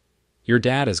is. Your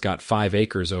dad has got 5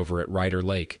 acres over at Ryder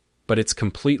Lake, but it's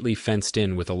completely fenced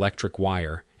in with electric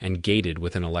wire and gated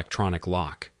with an electronic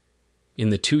lock. In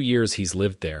the 2 years he's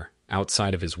lived there,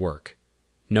 outside of his work,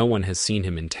 no one has seen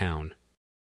him in town.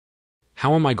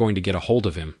 How am I going to get a hold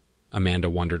of him? Amanda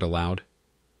wondered aloud.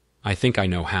 I think I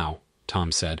know how,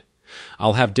 Tom said.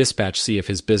 I'll have dispatch see if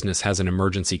his business has an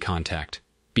emergency contact.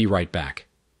 Be right back.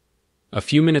 A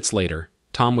few minutes later,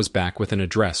 Tom was back with an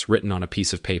address written on a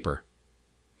piece of paper.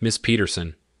 Miss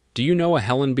Peterson, do you know a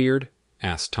Helen Beard?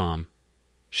 Asked Tom.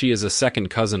 She is a second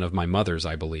cousin of my mother's,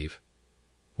 I believe.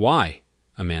 Why?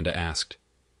 Amanda asked.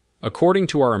 According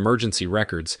to our emergency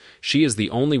records, she is the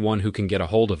only one who can get a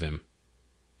hold of him.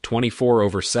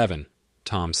 24/7,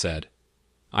 Tom said.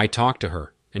 I talked to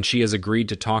her, and she has agreed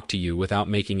to talk to you without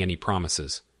making any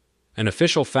promises. An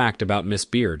official fact about Miss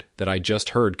Beard that I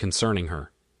just heard concerning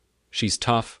her. She's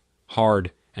tough,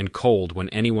 hard, and cold when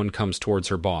anyone comes towards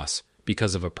her boss,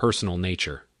 because of a personal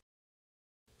nature.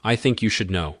 I think you should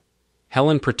know.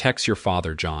 Helen protects your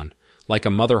father, John, like a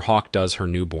mother hawk does her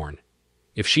newborn.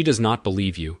 If she does not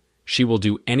believe you, she will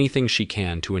do anything she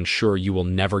can to ensure you will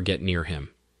never get near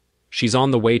him. She's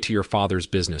on the way to your father's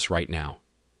business right now.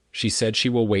 She said she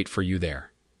will wait for you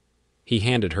there. He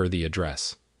handed her the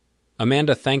address.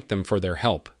 Amanda thanked them for their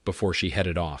help before she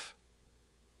headed off.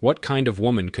 What kind of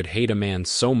woman could hate a man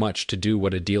so much to do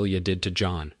what Adelia did to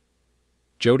John?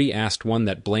 Jody asked one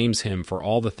that blames him for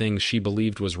all the things she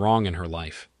believed was wrong in her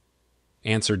life.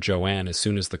 Answered Joanne as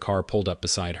soon as the car pulled up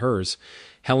beside hers.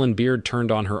 Helen Beard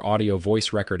turned on her audio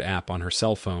voice record app on her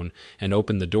cell phone and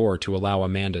opened the door to allow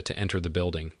Amanda to enter the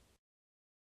building.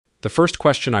 The first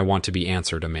question I want to be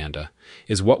answered, Amanda,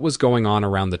 is what was going on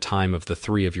around the time of the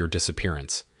 3 of your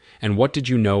disappearance, and what did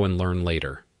you know and learn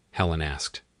later? Helen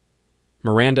asked.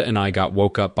 Miranda and I got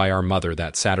woke up by our mother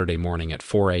that Saturday morning at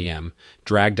 4 a.m.,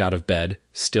 dragged out of bed,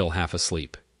 still half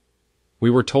asleep.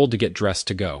 We were told to get dressed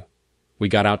to go. We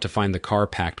got out to find the car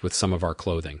packed with some of our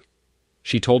clothing.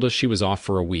 She told us she was off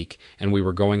for a week, and we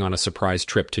were going on a surprise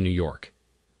trip to New York.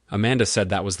 Amanda said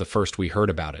that was the first we heard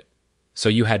about it. So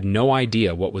you had no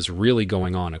idea what was really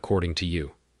going on according to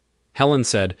you. Helen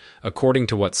said, according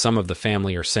to what some of the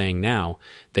family are saying now,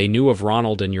 they knew of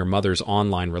Ronald and your mother's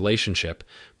online relationship,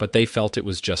 but they felt it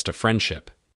was just a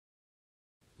friendship.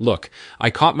 Look,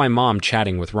 I caught my mom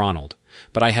chatting with Ronald,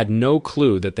 but I had no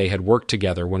clue that they had worked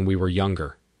together when we were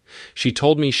younger. She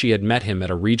told me she had met him at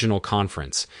a regional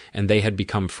conference, and they had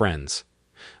become friends.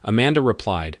 Amanda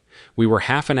replied, we were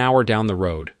half an hour down the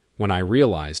road when I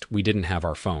realized we didn't have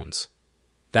our phones.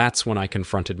 That's when I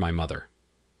confronted my mother.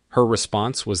 Her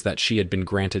response was that she had been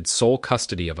granted sole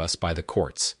custody of us by the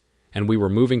courts, and we were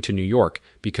moving to New York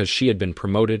because she had been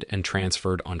promoted and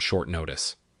transferred on short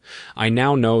notice. I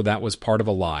now know that was part of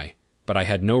a lie, but I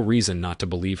had no reason not to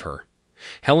believe her.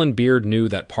 Helen Beard knew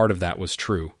that part of that was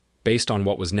true, based on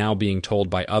what was now being told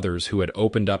by others who had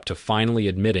opened up to finally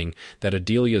admitting that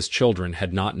Adelia's children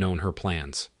had not known her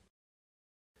plans.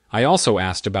 I also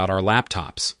asked about our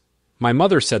laptops. My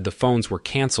mother said the phones were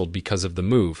canceled because of the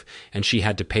move, and she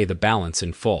had to pay the balance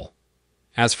in full.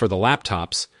 As for the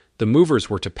laptops, the movers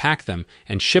were to pack them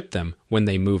and ship them when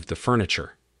they moved the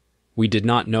furniture. We did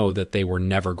not know that they were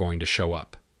never going to show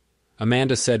up.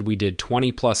 Amanda said we did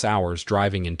 20-plus hours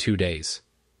driving in 2 days.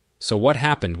 So what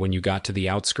happened when you got to the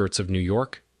outskirts of New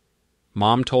York?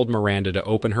 Mom told Miranda to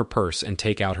open her purse and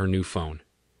take out her new phone.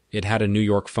 It had a New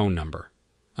York phone number.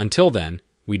 Until then,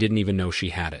 we didn't even know she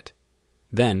had it.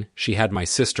 Then, she had my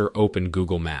sister open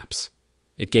Google Maps.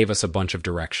 It gave us a bunch of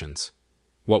directions.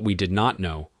 What we did not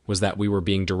know was that we were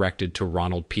being directed to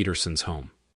Ronald Peterson's home.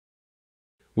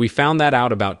 We found that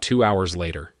out about 2 hours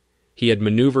later. He had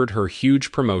maneuvered her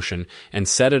huge promotion and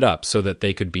set it up so that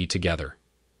they could be together.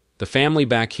 The family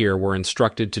back here were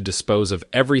instructed to dispose of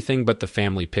everything but the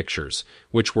family pictures,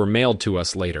 which were mailed to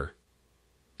us later.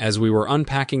 As we were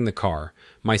unpacking the car,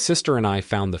 my sister and I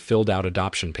found the filled-out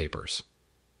adoption papers.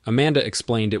 Amanda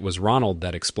explained it was Ronald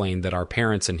that explained that our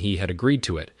parents and he had agreed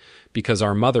to it, because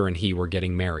our mother and he were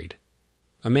getting married.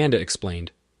 Amanda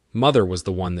explained, Mother was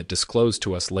the one that disclosed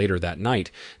to us later that night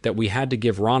that we had to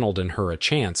give Ronald and her a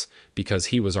chance because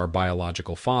he was our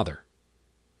biological father.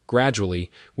 Gradually,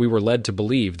 we were led to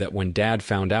believe that when Dad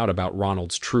found out about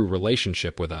Ronald's true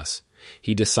relationship with us,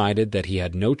 he decided that he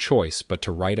had no choice but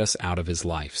to write us out of his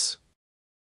lives.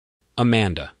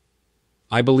 Amanda,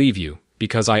 I believe you,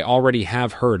 because I already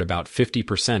have heard about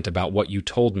 50% about what you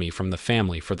told me from the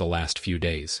family for the last few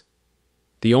days.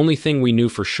 The only thing we knew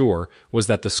for sure was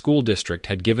that the school district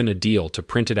had given a deal to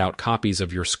printed out copies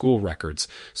of your school records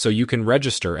so you can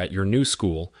register at your new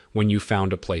school when you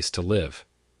found a place to live.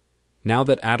 Now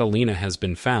that Adelina has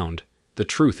been found, the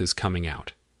truth is coming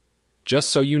out.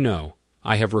 Just so you know,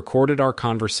 I have recorded our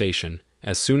conversation.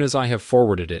 As soon as I have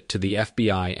forwarded it to the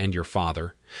FBI and your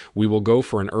father, we will go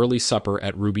for an early supper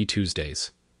at Ruby Tuesdays.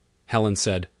 Helen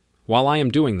said, While I am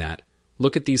doing that,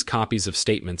 look at these copies of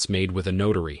statements made with a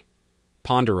notary.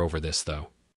 Ponder over this, though.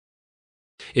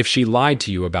 If she lied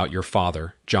to you about your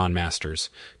father, John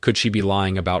Masters, could she be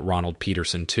lying about Ronald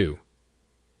Peterson, too?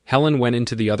 Helen went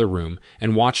into the other room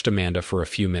and watched Amanda for a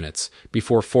few minutes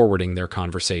before forwarding their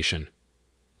conversation.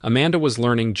 Amanda was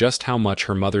learning just how much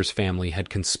her mother's family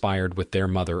had conspired with their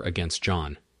mother against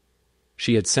John.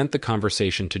 She had sent the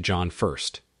conversation to John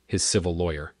first, his civil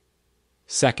lawyer.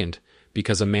 Second,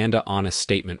 because Amanda's honest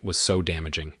statement was so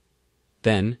damaging.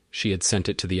 Then, she had sent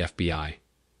it to the FBI.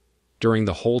 During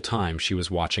the whole time she was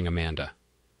watching Amanda.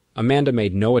 Amanda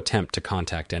made no attempt to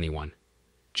contact anyone.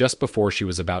 Just before she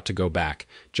was about to go back,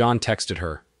 John texted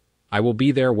her, I will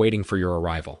be there waiting for your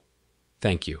arrival.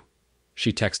 Thank you.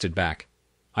 She texted back,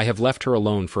 I have left her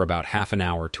alone for about half an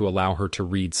hour to allow her to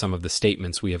read some of the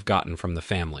statements we have gotten from the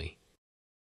family.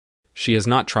 She has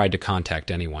not tried to contact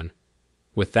anyone.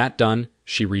 With that done,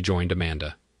 she rejoined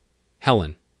Amanda.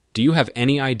 Helen, do you have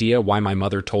any idea why my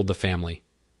mother told the family?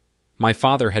 My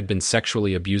father had been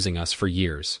sexually abusing us for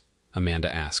years,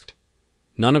 Amanda asked.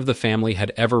 None of the family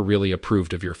had ever really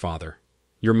approved of your father.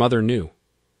 Your mother knew.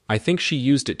 I think she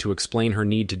used it to explain her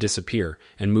need to disappear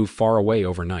and move far away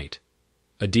overnight.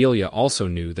 Adelia also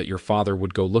knew that your father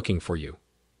would go looking for you.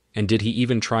 And did he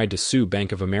even try to sue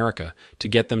Bank of America to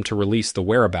get them to release the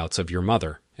whereabouts of your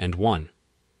mother, and won.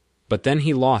 But then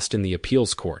he lost in the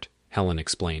appeals court, Helen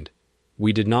explained.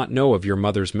 We did not know of your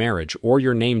mother's marriage or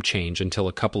your name change until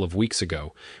a couple of weeks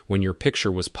ago, when your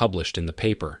picture was published in the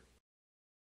paper.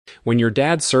 When your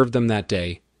dad served them that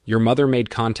day, your mother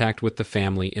made contact with the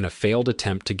family in a failed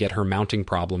attempt to get her mounting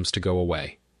problems to go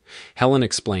away. Helen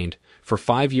explained, for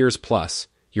 5 years plus,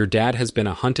 your dad has been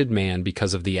a hunted man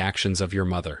because of the actions of your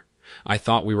mother. I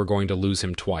thought we were going to lose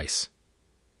him twice.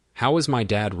 How is my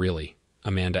dad really?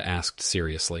 Amanda asked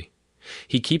seriously.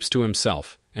 He keeps to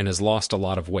himself and has lost a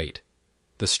lot of weight.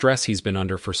 The stress he's been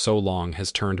under for so long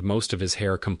has turned most of his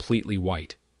hair completely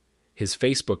white. His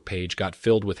Facebook page got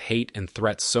filled with hate and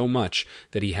threats so much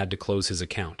that he had to close his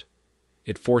account.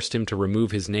 It forced him to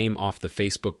remove his name off the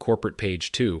Facebook corporate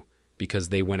page too, because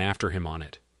they went after him on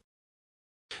it.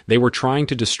 They were trying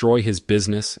to destroy his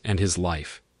business and his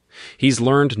life. He's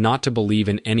learned not to believe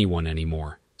in anyone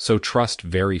anymore, so trust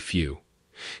very few.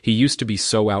 He used to be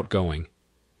so outgoing.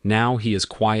 Now he is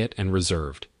quiet and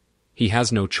reserved. He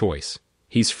has no choice.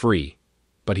 He's free,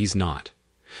 but he's not.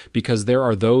 Because there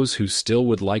are those who still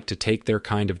would like to take their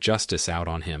kind of justice out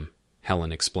on him,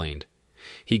 Helen explained.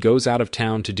 He goes out of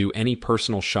town to do any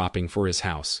personal shopping for his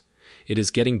house. It is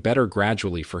getting better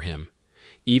gradually for him.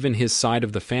 Even his side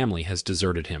of the family has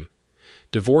deserted him.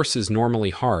 Divorce is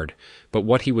normally hard, but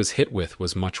what he was hit with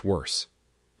was much worse.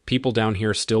 People down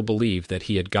here still believe that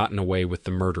he had gotten away with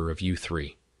the murder of you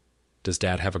three. Does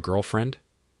Dad have a girlfriend?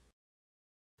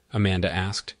 Amanda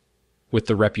asked. With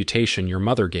the reputation your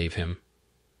mother gave him.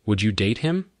 Would you date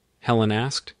him? Helen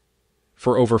asked.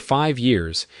 For over 5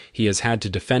 years, he has had to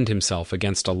defend himself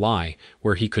against a lie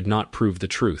where he could not prove the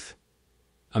truth.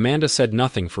 Amanda said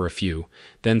nothing for a few,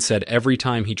 then said every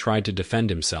time he tried to defend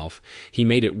himself, he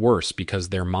made it worse because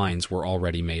their minds were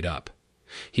already made up.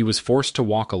 He was forced to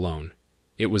walk alone.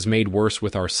 It was made worse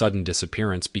with our sudden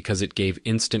disappearance because it gave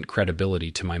instant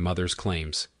credibility to my mother's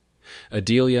claims.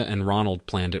 Adelia and Ronald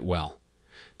planned it well.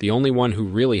 The only one who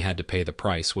really had to pay the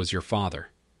price was your father.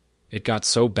 It got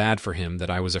so bad for him that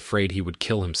I was afraid he would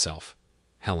kill himself,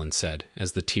 Helen said,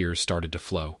 as the tears started to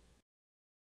flow.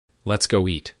 Let's go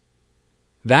eat.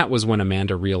 That was when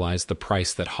Amanda realized the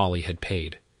price that Holly had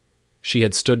paid. She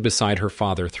had stood beside her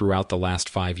father throughout the last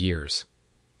 5 years.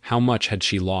 How much had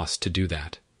she lost to do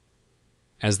that?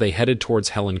 As they headed towards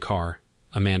Helen Carr,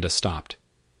 Amanda stopped.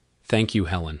 Thank you,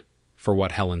 Helen, for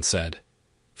what Helen said.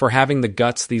 For having the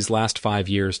guts these last 5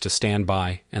 years to stand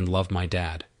by and love my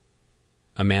dad.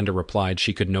 Amanda replied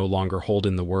she could no longer hold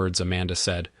in the words Amanda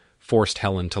said, forced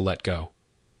Helen to let go.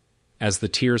 As the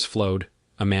tears flowed,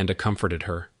 Amanda comforted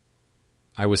her.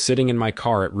 I was sitting in my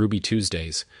car at Ruby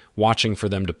Tuesdays, watching for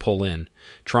them to pull in,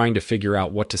 trying to figure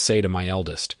out what to say to my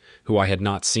eldest, who I had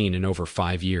not seen in over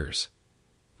 5 years.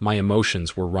 My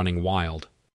emotions were running wild.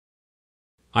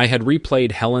 I had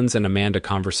replayed Helen's and Amanda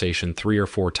conversation 3 or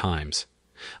 4 times.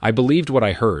 I believed what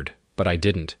I heard, but I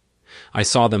didn't. I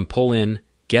saw them pull in,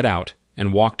 get out,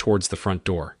 and walk towards the front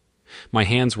door. My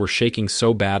hands were shaking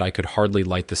so bad I could hardly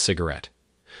light the cigarette.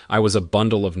 I was a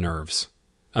bundle of nerves.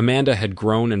 Amanda had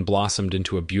grown and blossomed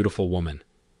into a beautiful woman.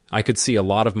 I could see a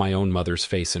lot of my own mother's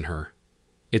face in her.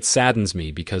 It saddens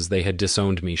me because they had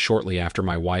disowned me shortly after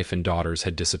my wife and daughters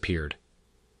had disappeared.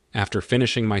 After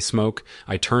finishing my smoke,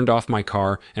 I turned off my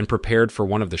car and prepared for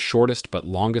one of the shortest but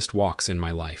longest walks in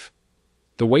my life.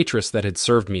 The waitress that had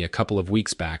served me a couple of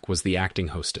weeks back was the acting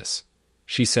hostess.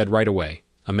 She said right away,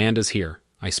 "Amanda's here."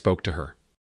 I spoke to her.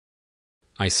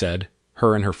 I said,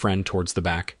 her and her friend towards the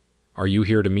back, "Are you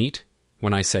here to meet?"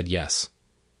 When I said yes.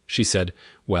 She said,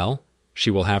 "Well,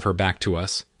 she will have her back to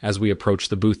us as we approach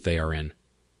the booth they are in."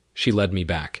 She led me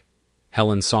back.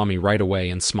 Helen saw me right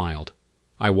away and smiled.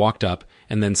 I walked up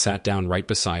and then sat down right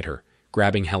beside her,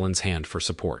 grabbing Helen's hand for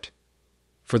support.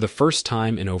 For the first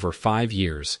time in over 5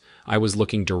 years, I was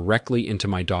looking directly into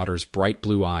my daughter's bright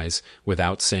blue eyes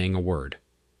without saying a word.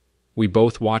 We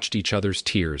both watched each other's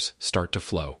tears start to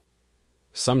flow.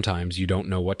 Sometimes you don't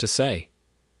know what to say.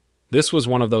 This was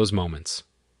one of those moments.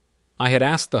 I had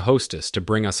asked the hostess to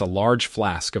bring us a large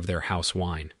flask of their house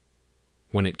wine.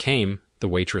 When it came, the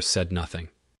waitress said nothing.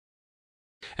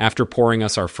 After pouring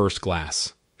us our first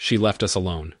glass, she left us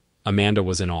alone. Amanda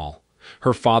was in awe.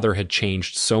 Her father had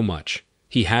changed so much.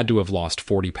 He had to have lost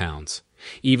 40 pounds.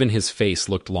 Even his face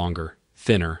looked longer,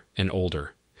 thinner, and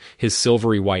older. His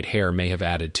silvery white hair may have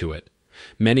added to it.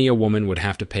 Many a woman would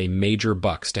have to pay major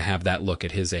bucks to have that look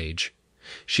at his age.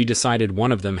 She decided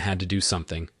one of them had to do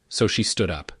something, so she stood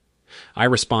up. I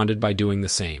responded by doing the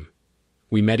same.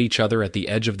 We met each other at the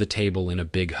edge of the table in a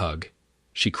big hug.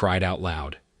 She cried out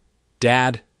loud.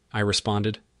 "Dad," I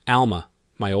responded. Alma,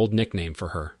 my old nickname for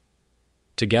her.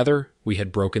 Together, we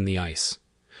had broken the ice.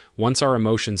 Once our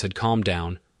emotions had calmed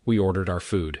down, we ordered our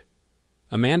food.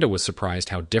 Amanda was surprised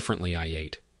how differently I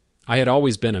ate. I had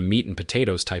always been a meat and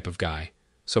potatoes type of guy,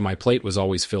 so my plate was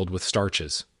always filled with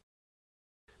starches.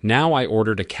 Now I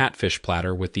ordered a catfish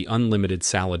platter with the unlimited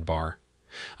salad bar.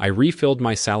 I refilled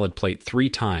my salad plate 3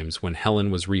 times when Helen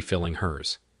was refilling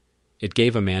hers. It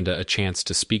gave Amanda a chance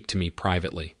to speak to me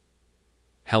privately.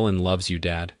 "Helen loves you,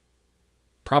 Dad."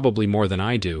 "Probably more than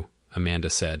I do," Amanda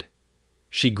said.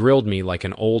 She grilled me like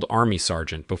an old army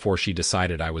sergeant before she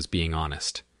decided I was being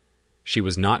honest. She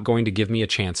was not going to give me a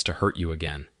chance to hurt you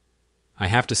again. I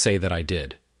have to say that I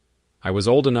did. I was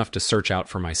old enough to search out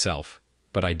for myself,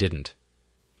 but I didn't.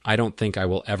 I don't think I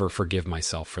will ever forgive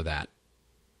myself for that.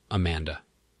 Amanda.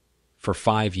 For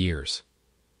 5 years.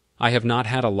 I have not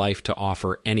had a life to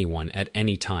offer anyone at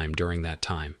any time during that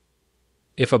time.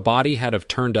 If a body had have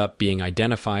turned up being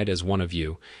identified as one of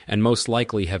you, and most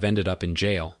likely have ended up in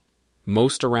jail,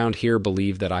 most around here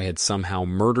believe that I had somehow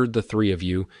murdered the 3 of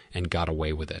you and got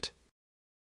away with it.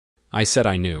 I said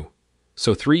I knew.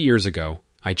 So 3 years ago,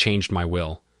 I changed my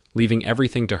will, leaving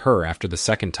everything to her after the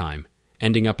second time,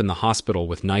 ending up in the hospital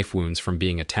with knife wounds from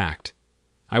being attacked.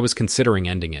 I was considering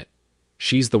ending it.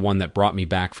 She's the one that brought me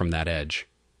back from that edge.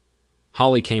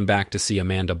 Holly came back to see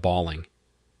Amanda bawling.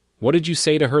 What did you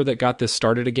say to her that got this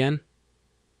started again?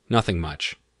 Nothing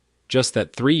much. Just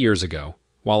that 3 years ago,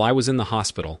 while I was in the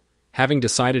hospital, having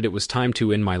decided it was time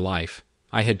to end my life,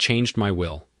 I had changed my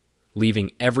will,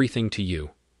 leaving everything to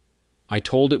you. I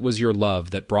told it was your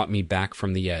love that brought me back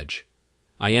from the edge.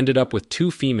 I ended up with 2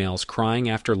 females crying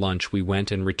after lunch. We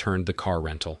went and returned the car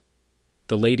rental.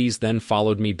 The ladies then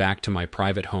followed me back to my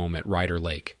private home at Ryder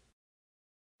Lake.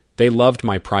 They loved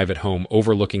my private home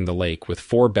overlooking the lake with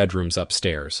 4 bedrooms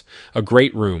upstairs, a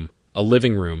great room, a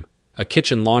living room, a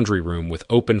kitchen laundry room with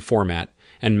open format,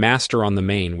 and master on the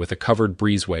main with a covered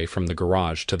breezeway from the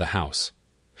garage to the house.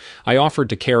 I offered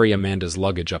to carry Amanda's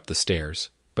luggage up the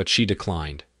stairs, but she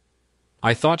declined.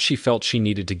 I thought she felt she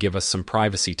needed to give us some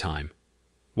privacy time.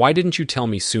 Why didn't you tell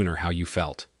me sooner how you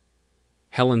felt?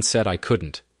 Helen said I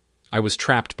couldn't. I was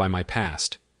trapped by my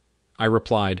past. I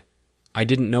replied, I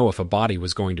didn't know if a body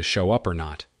was going to show up or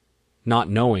not. Not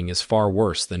knowing is far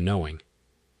worse than knowing.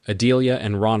 Adelia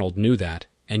and Ronald knew that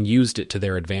and used it to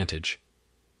their advantage.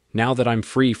 Now that I'm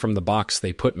free from the box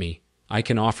they put me, I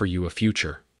can offer you a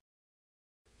future.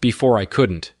 Before I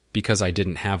couldn't, because I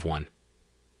didn't have one.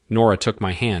 Nora took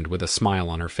my hand with a smile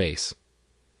on her face.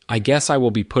 I guess I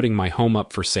will be putting my home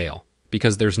up for sale,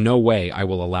 because there's no way I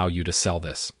will allow you to sell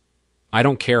this. I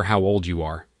don't care how old you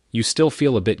are, you still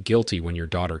feel a bit guilty when your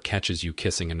daughter catches you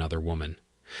kissing another woman.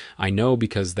 I know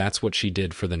because that's what she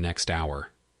did for the next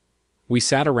hour. We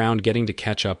sat around getting to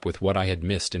catch up with what I had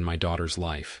missed in my daughter's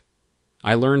life.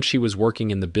 I learned she was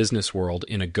working in the business world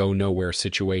in a go-nowhere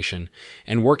situation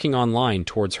and working online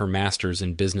towards her master's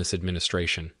in business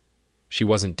administration. She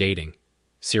wasn't dating.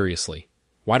 Seriously,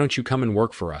 why don't you come and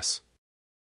work for us?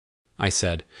 I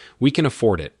said, we can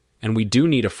afford it, and we do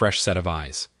need a fresh set of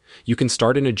eyes. You can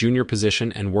start in a junior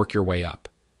position and work your way up.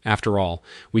 After all,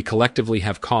 we collectively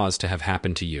have cause to have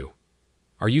happened to you.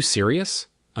 Are you serious?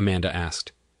 Amanda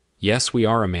asked. Yes, we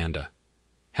are, Amanda.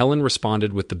 Helen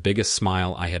responded with the biggest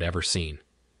smile I had ever seen.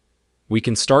 We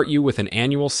can start you with an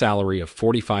annual salary of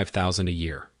 $45,000 a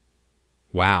year.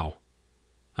 Wow.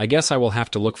 I guess I will have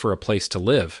to look for a place to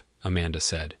live, Amanda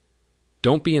said.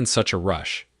 Don't be in such a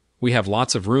rush. We have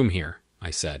lots of room here,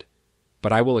 I said.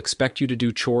 But I will expect you to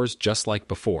do chores just like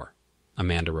before,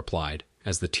 Amanda replied,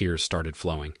 as the tears started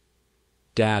flowing.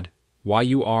 Dad, why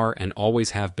you are and always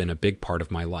have been a big part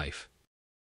of my life.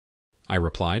 I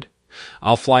replied.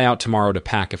 I'll fly out tomorrow to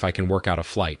pack if I can work out a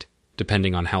flight,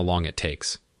 depending on how long it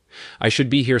takes. I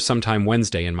should be here sometime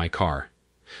Wednesday in my car.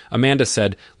 Amanda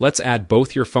said, let's add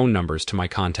both your phone numbers to my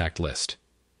contact list.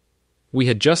 We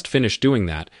had just finished doing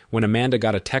that when Amanda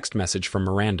got a text message from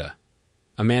Miranda.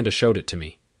 Amanda showed it to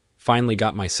me. Finally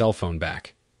got my cell phone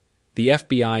back. The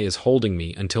FBI is holding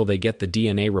me until they get the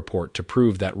DNA report to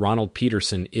prove that Ronald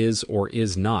Peterson is or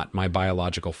is not my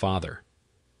biological father.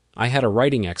 I had a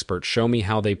writing expert show me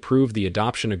how they prove the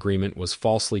adoption agreement was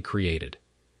falsely created.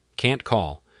 Can't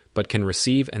call, but can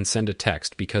receive and send a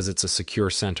text because it's a secure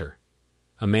center.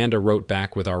 Amanda wrote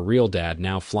back with our real dad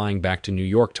now flying back to New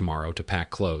York tomorrow to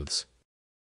pack clothes.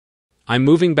 I'm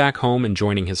moving back home and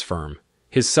joining his firm.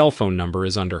 His cell phone number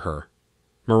is under her.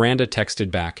 Miranda texted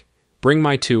back, bring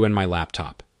my 2 and my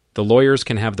laptop. The lawyers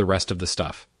can have the rest of the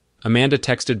stuff. Amanda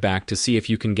texted back to see if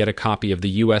you can get a copy of the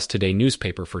U.S. Today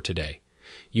newspaper for today.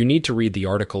 You need to read the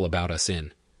article about us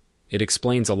in. It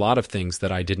explains a lot of things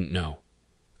that I didn't know.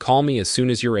 Call me as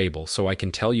soon as you're able so I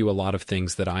can tell you a lot of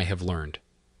things that I have learned.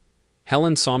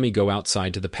 Helen saw me go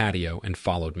outside to the patio and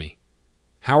followed me.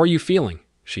 How are you feeling?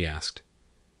 She asked.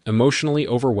 Emotionally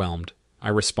overwhelmed, I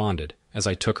responded as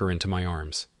I took her into my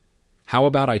arms. How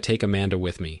about I take Amanda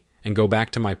with me and go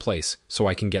back to my place so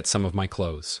I can get some of my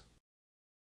clothes?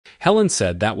 Helen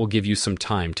said that will give you some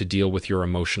time to deal with your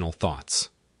emotional thoughts.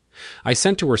 I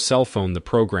sent to her cell phone the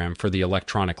program for the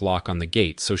electronic lock on the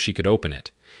gate so she could open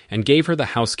it, and gave her the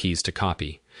house keys to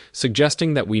copy,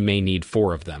 suggesting that we may need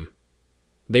 4 of them.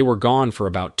 They were gone for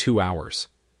about 2 hours.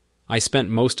 I spent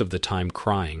most of the time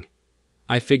crying.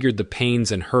 I figured the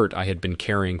pains and hurt I had been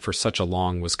carrying for such a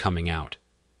long was coming out.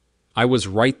 I was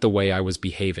right the way I was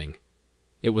behaving.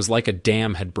 It was like a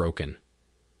dam had broken.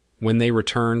 When they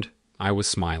returned, I was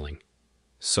smiling.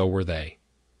 So were they.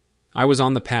 I was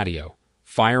on the patio,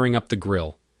 firing up the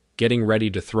grill, getting ready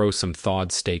to throw some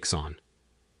thawed steaks on.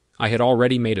 I had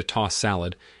already made a tossed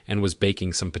salad and was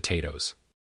baking some potatoes.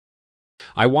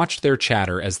 I watched their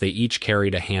chatter as they each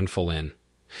carried a handful in.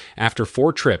 After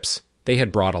 4 trips, they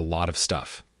had brought a lot of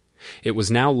stuff. It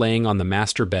was now laying on the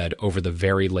master bed over the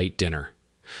very late dinner.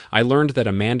 I learned that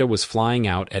Amanda was flying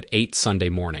out at 8 Sunday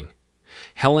morning.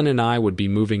 Helen and I would be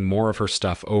moving more of her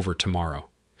stuff over tomorrow.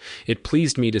 It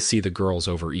pleased me to see the girls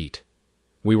overeat.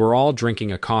 We were all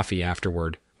drinking a coffee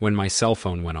afterward when my cell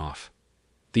phone went off.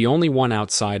 The only one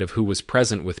outside of who was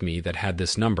present with me that had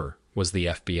this number was the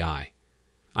FBI.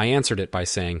 I answered it by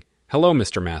saying, Hello,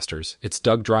 Mr. Masters, it's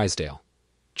Doug Drysdale.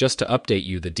 Just to update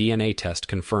you, the DNA test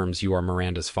confirms you are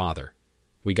Miranda's father.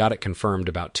 We got it confirmed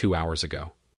about 2 hours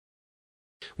ago.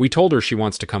 We told her she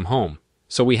wants to come home,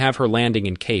 so we have her landing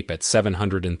in Cape at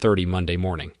 7:30 Monday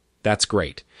morning. That's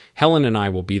great. Helen and I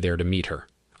will be there to meet her.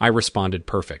 I responded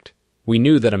perfect. We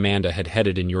knew that Amanda had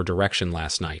headed in your direction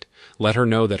last night. Let her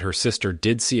know that her sister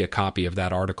did see a copy of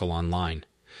that article online.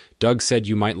 Doug said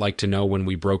you might like to know when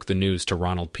we broke the news to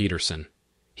Ronald Peterson.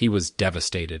 He was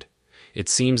devastated. It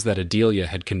seems that Adelia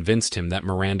had convinced him that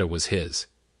Miranda was his.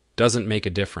 Doesn't make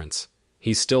a difference.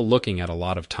 He's still looking at a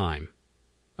lot of time.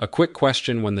 A quick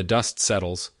question when the dust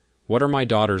settles. What are my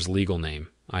daughter's legal name?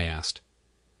 I asked.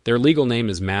 Their legal name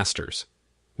is Masters.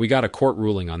 We got a court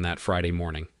ruling on that Friday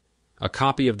morning. A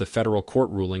copy of the federal court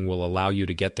ruling will allow you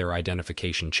to get their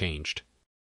identification changed.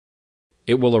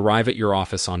 It will arrive at your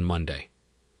office on Monday.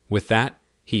 With that,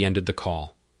 he ended the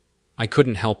call. I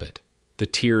couldn't help it. The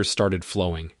tears started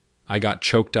flowing. I got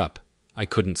choked up. I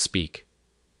couldn't speak.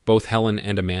 Both Helen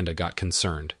and Amanda got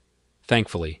concerned.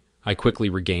 Thankfully, I quickly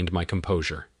regained my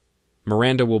composure.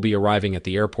 Miranda will be arriving at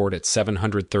the airport at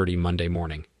 7:30 Monday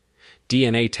morning.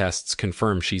 DNA tests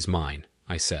confirm she's mine,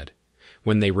 I said,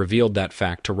 when they revealed that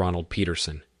fact to Ronald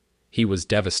Peterson. He was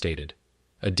devastated.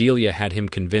 Adelia had him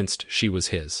convinced she was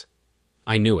his.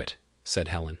 I knew it, said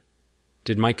Helen.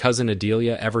 Did my cousin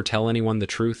Adelia ever tell anyone the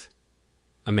truth?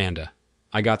 Amanda,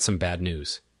 I got some bad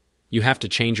news. You have to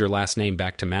change your last name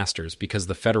back to Masters because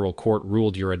the federal court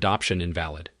ruled your adoption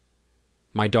invalid.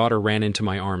 My daughter ran into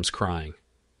my arms crying.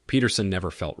 Peterson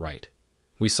never felt right.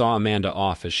 We saw Amanda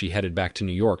off as she headed back to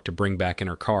New York to bring back in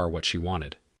her car what she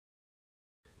wanted.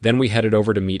 Then we headed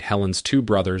over to meet Helen's two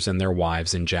brothers and their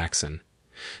wives in Jackson.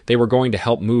 They were going to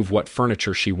help move what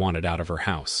furniture she wanted out of her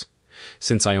house.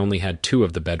 Since I only had 2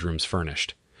 of the bedrooms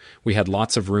furnished, we had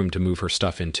lots of room to move her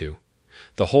stuff into.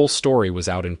 The whole story was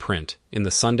out in print, in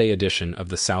the Sunday edition of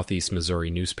the Southeast Missouri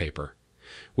newspaper.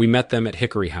 We met them at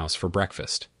Hickory House for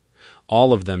breakfast.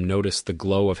 All of them noticed the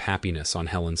glow of happiness on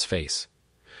Helen's face.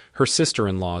 Her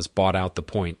sister-in-laws bought out the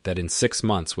point that in 6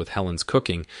 months with Helen's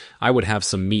cooking, I would have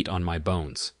some meat on my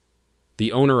bones.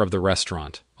 The owner of the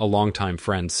restaurant, a longtime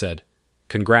friend, said,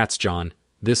 "Congrats, John.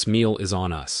 This meal is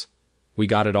on us. We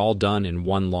got it all done in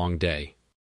one long day."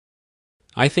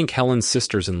 I think Helen's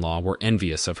sisters-in-law were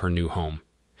envious of her new home.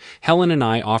 Helen and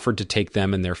I offered to take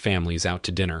them and their families out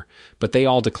to dinner, but they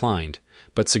all declined,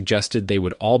 but suggested they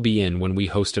would all be in when we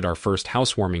hosted our first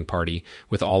housewarming party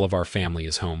with all of our family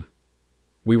as home.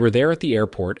 We were there at the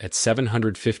airport at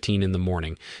 7:15 in the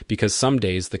morning because some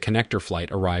days the connector flight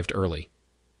arrived early.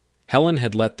 Helen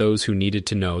had let those who needed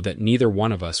to know that neither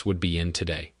one of us would be in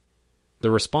today. The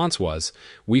response was,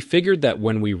 we figured that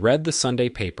when we read the Sunday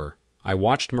paper, I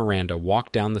watched Miranda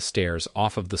walk down the stairs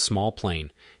off of the small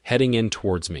plane, heading in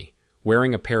towards me,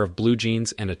 wearing a pair of blue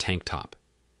jeans and a tank top.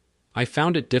 I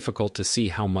found it difficult to see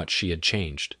how much she had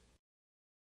changed.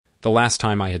 The last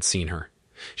time I had seen her,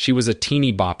 she was a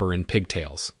teeny bopper in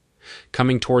pigtails.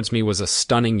 Coming towards me was a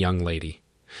stunning young lady.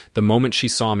 The moment she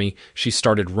saw me, she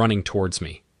started running towards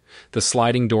me. The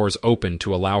sliding doors opened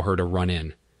to allow her to run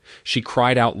in. She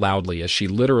cried out loudly as she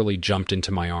literally jumped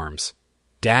into my arms.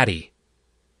 "Daddy!"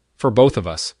 For both of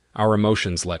us, our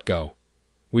emotions let go.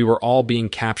 We were all being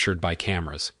captured by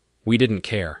cameras. We didn't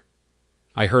care.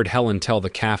 I heard Helen tell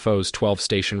the CAFO's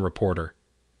 12-station reporter,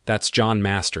 "That's John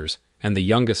Masters, and the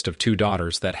youngest of 2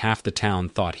 daughters that half the town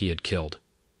thought he had killed.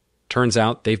 Turns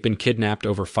out they've been kidnapped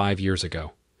over 5 years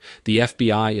ago. The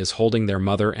FBI is holding their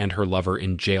mother and her lover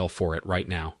in jail for it right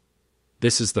now.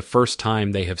 This is the first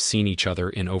time they have seen each other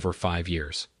in over 5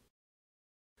 years."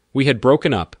 We had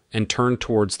broken up and turned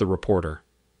towards the reporter.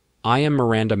 "I am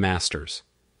Miranda Masters.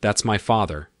 That's my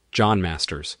father, John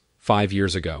Masters, 5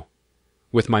 years ago.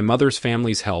 With my mother's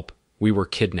family's help, we were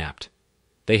kidnapped.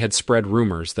 They had spread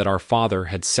rumors that our father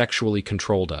had sexually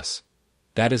controlled us.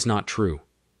 That is not true.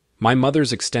 My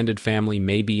mother's extended family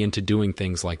may be into doing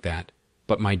things like that,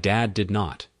 but my dad did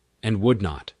not, and would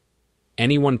not.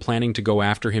 Anyone planning to go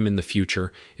after him in the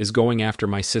future is going after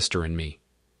my sister and me.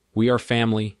 We are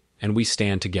family, and we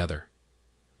stand together.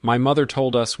 My mother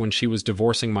told us when she was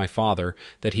divorcing my father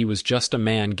that he was just a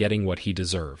man getting what he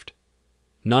deserved.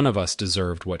 None of us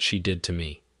deserved what she did to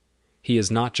me. He is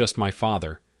not just my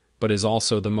father, but is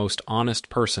also the most honest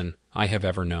person I have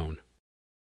ever known."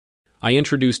 I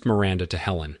introduced Miranda to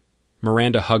Helen.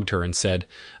 Miranda hugged her and said,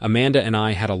 "Amanda and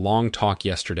I had a long talk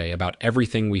yesterday about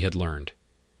everything we had learned.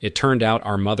 It turned out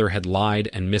our mother had lied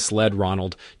and misled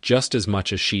Ronald just as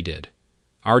much as she did.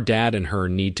 Our dad and her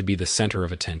need to be the center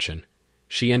of attention.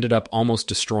 She ended up almost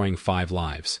destroying 5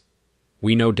 lives.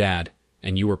 We know Dad,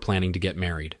 and you were planning to get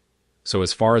married. So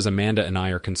as far as Amanda and I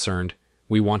are concerned,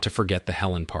 we want to forget the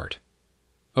Helen part."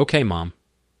 "Okay, Mom."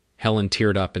 Helen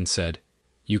teared up and said,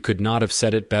 "You could not have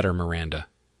said it better, Miranda.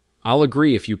 I'll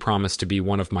agree if you promise to be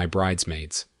one of my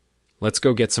bridesmaids. Let's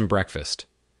go get some breakfast.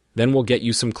 Then we'll get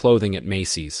you some clothing at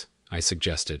Macy's," I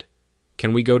suggested.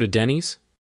 "Can we go to Denny's?"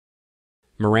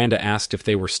 Miranda asked if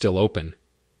they were still open.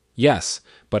 Yes,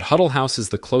 but Huddle House is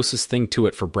the closest thing to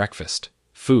it for breakfast.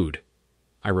 Food,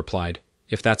 I replied,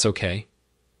 if that's okay.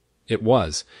 It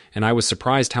was, and I was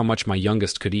surprised how much my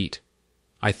youngest could eat.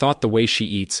 I thought the way she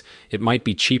eats, it might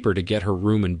be cheaper to get her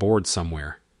room and board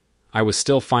somewhere. I was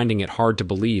still finding it hard to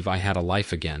believe I had a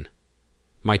life again.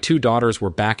 My 2 daughters were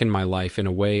back in my life in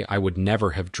a way I would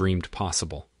never have dreamed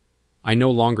possible. I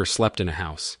no longer slept in a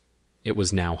house. It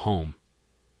was now home.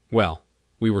 Well,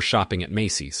 we were shopping at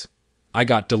Macy's. I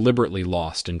got deliberately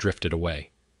lost and drifted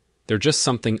away. There's just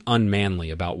something unmanly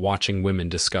about watching women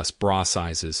discuss bra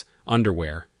sizes,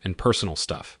 underwear, and personal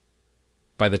stuff.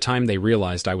 By the time they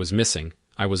realized I was missing,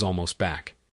 I was almost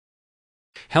back.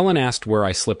 Helen asked where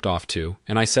I slipped off to,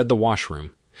 and I said the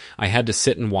washroom. I had to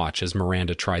sit and watch as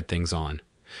Miranda tried things on.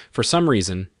 For some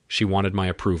reason, she wanted my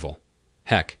approval.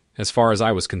 Heck, as far as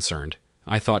I was concerned,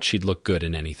 I thought she'd look good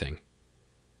in anything.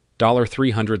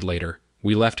 $300 later,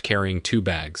 we left carrying 2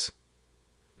 bags.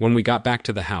 When we got back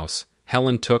to the house,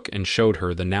 Helen took and showed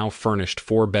her the now furnished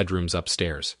 4 bedrooms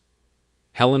upstairs.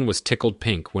 Helen was tickled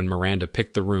pink when Miranda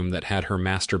picked the room that had her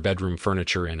master bedroom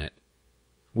furniture in it.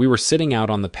 We were sitting out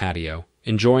on the patio,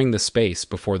 enjoying the space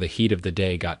before the heat of the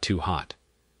day got too hot.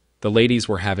 The ladies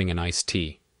were having an iced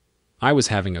tea. I was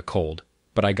having a cold,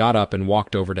 but I got up and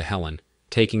walked over to Helen,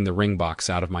 taking the ring box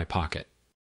out of my pocket.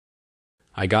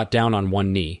 I got down on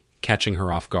one knee, catching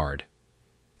her off guard.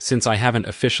 "Since I haven't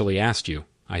officially asked you,"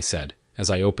 I said, as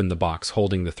I opened the box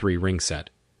holding the 3 ring set,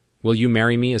 "will you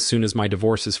marry me as soon as my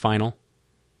divorce is final?"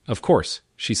 "Of course,"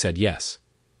 she said yes.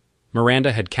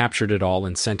 Miranda had captured it all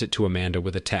and sent it to Amanda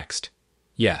with a text.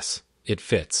 Yes, it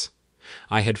fits.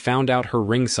 I had found out her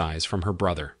ring size from her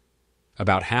brother.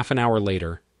 About half an hour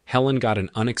later, Helen got an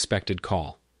unexpected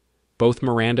call. Both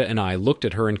Miranda and I looked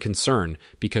at her in concern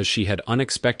because she had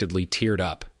unexpectedly teared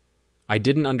up. I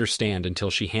didn't understand until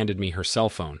she handed me her cell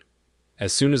phone.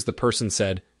 As soon as the person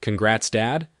said, "Congrats,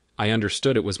 Dad," I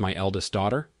understood it was my eldest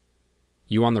daughter.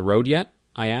 "You on the road yet?"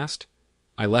 I asked.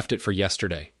 "I left it for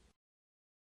yesterday."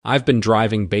 "I've been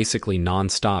driving basically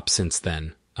non-stop since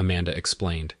then," Amanda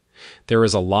explained. "There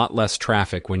is a lot less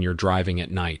traffic when you're driving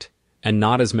at night, and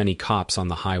not as many cops on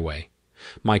the highway.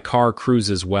 My car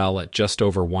cruises well at just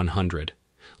over 100.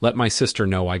 Let my sister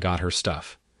know I got her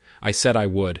stuff." I said I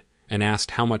would, and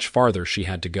asked how much farther she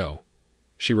had to go.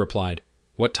 She replied,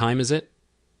 "What time is it?"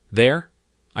 "There?"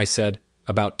 I said,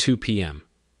 "About 2 p.m.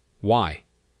 "Why?"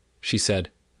 She said,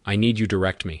 "I need you to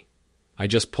direct me. I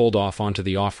just pulled off onto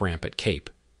the off-ramp at Cape."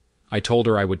 I told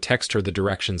her I would text her the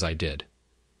directions I did.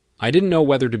 I didn't know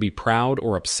whether to be proud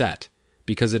or upset,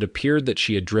 because it appeared that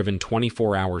she had driven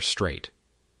 24 hours straight.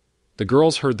 The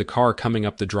girls heard the car coming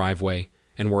up the driveway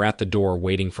and were at the door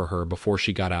waiting for her before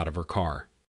she got out of her car.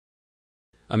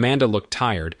 Amanda looked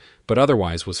tired, but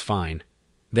otherwise was fine.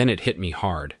 Then it hit me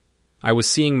hard. I was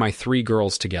seeing my 3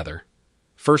 girls together.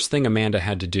 First thing Amanda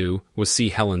had to do was see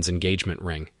Helen's engagement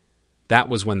ring. That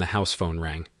was when the house phone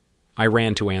rang. I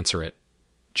ran to answer it.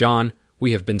 "John,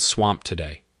 we have been swamped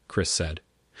today," Chris said.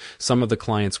 "Some of the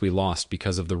clients we lost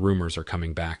because of the rumors are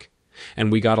coming back,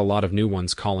 and we got a lot of new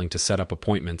ones calling to set up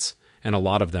appointments, and a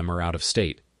lot of them are out of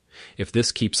state. If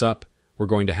this keeps up, we're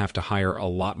going to have to hire a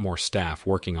lot more staff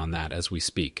working on that as we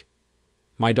speak.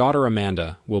 My daughter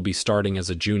Amanda will be starting as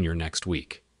a junior next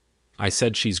week. I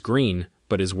said she's green,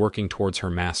 but is working towards her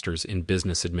master's in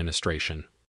business administration."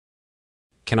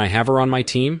 "Can I have her on my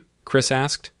team?" Chris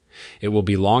asked. "It will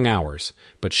be long hours,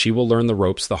 but she will learn the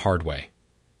ropes the hard way."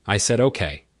 I said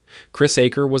okay. Chris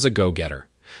Aker was a go-getter.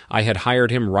 I had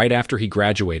hired him right after he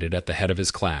graduated at the head of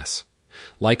his class.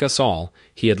 Like us all,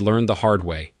 he had learned the hard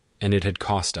way, and it had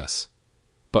cost us.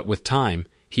 But with time,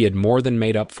 he had more than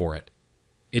made up for it.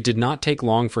 It did not take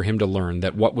long for him to learn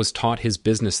that what was taught his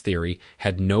business theory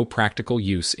had no practical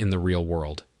use in the real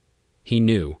world. He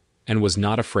knew, and was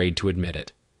not afraid to admit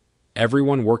it.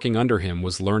 Everyone working under him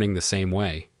was learning the same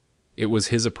way. It was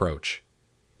his approach.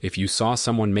 If you saw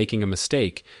someone making a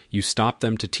mistake, you stopped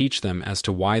them to teach them as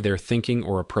to why their thinking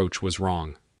or approach was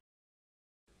wrong.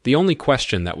 The only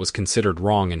question that was considered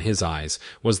wrong in his eyes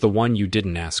was the one you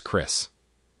didn't ask Chris.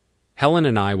 Helen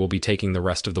and I will be taking the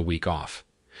rest of the week off.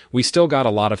 We still got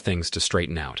a lot of things to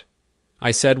straighten out.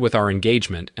 I said with our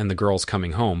engagement and the girls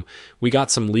coming home, we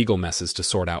got some legal messes to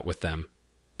sort out with them,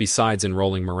 besides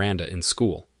enrolling Miranda in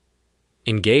school.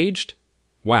 Engaged?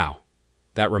 Wow.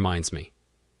 That reminds me.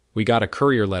 We got a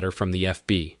courier letter from the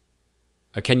FB.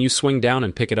 "Can you swing down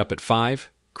and pick it up at 5?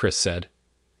 Chris said.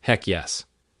 "Heck yes.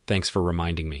 Thanks for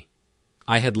reminding me."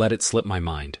 I had let it slip my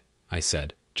mind, I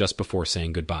said, just before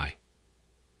saying goodbye.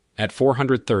 At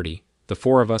 430, the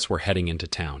 4 of us were heading into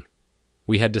town.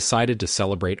 We had decided to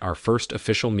celebrate our first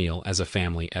official meal as a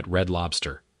family at Red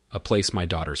Lobster, a place my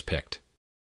daughters picked.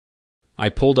 I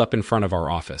pulled up in front of our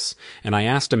office, and I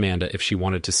asked Amanda if she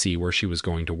wanted to see where she was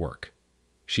going to work.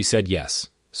 She said yes,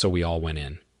 so we all went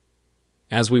in.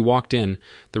 As we walked in,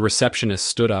 the receptionist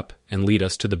stood up and led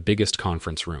us to the biggest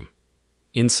conference room.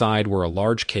 Inside were a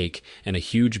large cake and a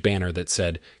huge banner that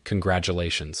said,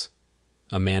 "Congratulations."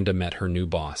 Amanda met her new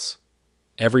boss.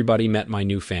 Everybody met my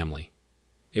new family.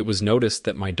 It was noticed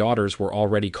that my daughters were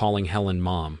already calling Helen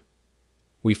Mom.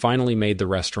 We finally made the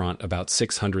restaurant about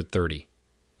 630.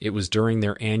 It was during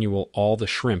their annual all the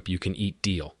shrimp you can eat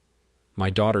deal. My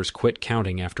daughters quit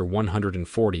counting after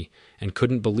 140 and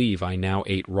couldn't believe I now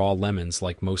ate raw lemons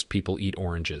like most people eat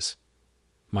oranges.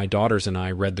 My daughters and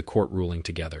I read the court ruling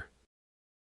together.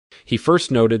 He first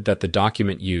noted that the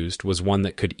document used was one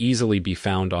that could easily be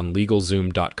found on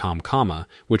LegalZoom.com,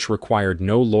 which required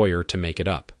no lawyer to make it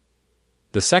up.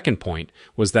 The second point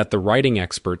was that the writing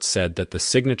experts said that the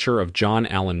signature of John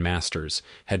Allen Masters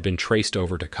had been traced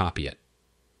over to copy it.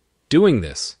 Doing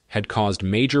this had caused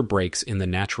major breaks in the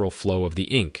natural flow of the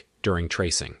ink during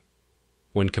tracing,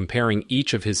 when comparing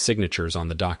each of his signatures on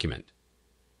the document.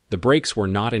 The breaks were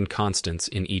not in constants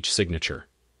in each signature.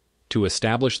 To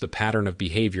establish the pattern of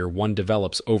behavior one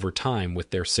develops over time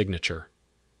with their signature.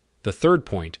 The third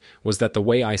point was that the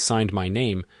way I signed my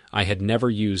name, I had never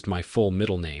used my full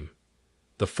middle name.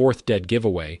 The fourth dead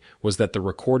giveaway was that the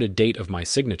recorded date of my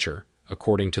signature,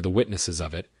 according to the witnesses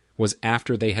of it, was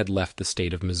after they had left the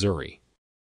state of Missouri.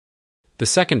 The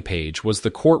second page was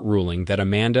the court ruling that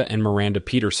Amanda and Miranda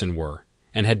Peterson were,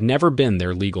 and had never been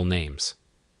their legal names.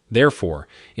 Therefore,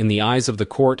 in the eyes of the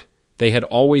court, they had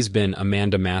always been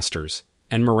Amanda Masters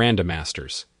and Miranda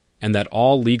Masters, and that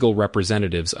all legal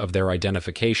representatives of their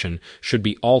identification should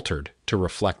be altered to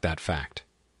reflect that fact.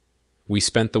 We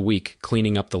spent the week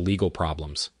cleaning up the legal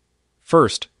problems.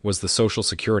 First was the Social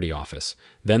Security office,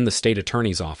 then the state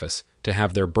attorney's office, to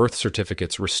have their birth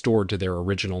certificates restored to their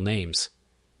original names.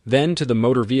 Then to the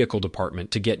motor vehicle department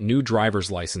to get new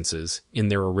driver's licenses in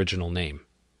their original name.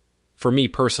 For me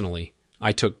personally,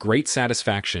 I took great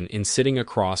satisfaction in sitting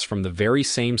across from the very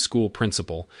same school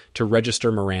principal to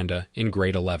register Miranda in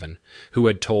grade 11, who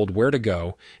had told where to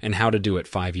go and how to do it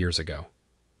 5 years ago.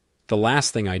 The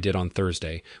last thing I did on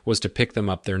Thursday was to pick them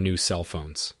up their new cell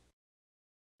phones.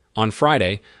 On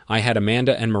Friday, I had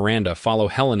Amanda and Miranda follow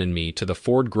Helen and me to the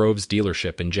Ford Groves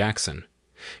dealership in Jackson.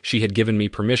 She had given me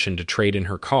permission to trade in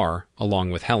her car,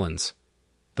 along with Helen's.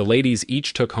 The ladies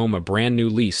each took home a brand new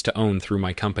lease to own through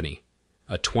my company,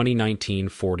 a 2019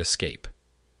 Ford Escape.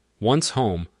 Once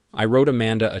home, I wrote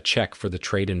Amanda a check for the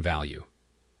trade-in value.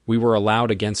 We were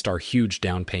allowed against our huge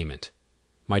down payment.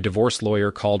 My divorce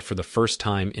lawyer called for the first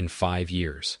time in 5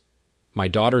 years. My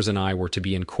daughters and I were to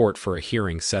be in court for a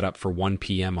hearing set up for 1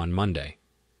 p.m. on Monday.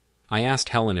 I asked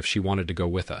Helen if she wanted to go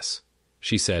with us.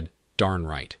 She said, "Darn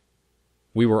right."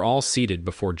 We were all seated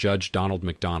before Judge Donald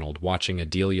McDonald watching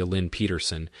Adelia Lynn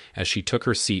Peterson as she took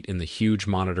her seat in the huge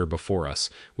monitor before us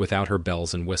without her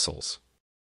bells and whistles.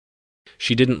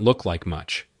 She didn't look like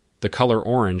much. The color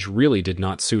orange really did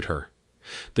not suit her.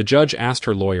 The judge asked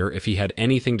her lawyer if he had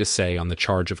anything to say on the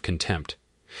charge of contempt.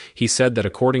 He said that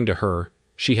according to her,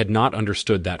 she had not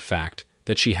understood that fact,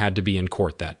 that she had to be in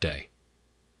court that day.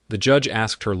 The judge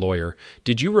asked her lawyer,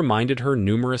 "Did you reminded her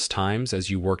numerous times as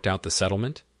you worked out the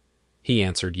settlement?" He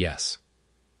answered yes.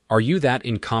 "Are you that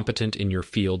incompetent in your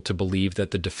field to believe that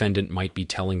the defendant might be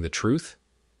telling the truth?"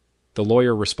 The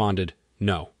lawyer responded,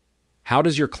 "No. How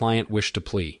does your client wish to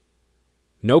plea?"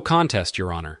 "No contest,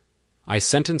 Your Honor. I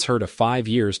sentence her to 5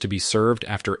 years to be served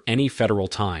after any federal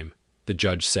time," the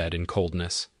judge said in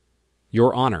coldness.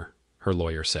 "Your Honor," her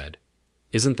lawyer said,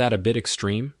 "isn't that a bit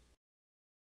extreme?"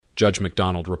 Judge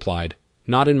McDonald replied,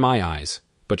 "Not in my eyes,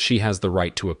 but she has the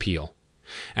right to appeal.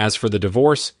 As for the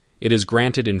divorce, it is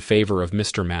granted in favor of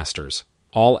Mr. Masters,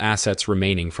 all assets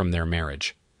remaining from their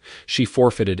marriage. She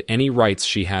forfeited any rights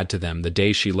she had to them the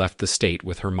day she left the state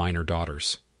with her minor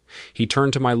daughters." He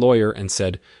turned to my lawyer and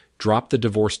said, "Drop the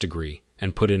divorce decree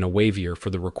and put in a waiver for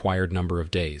the required number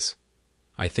of days.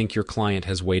 I think your client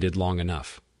has waited long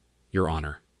enough, Your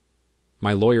Honor."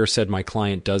 My lawyer said my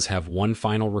client does have one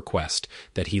final request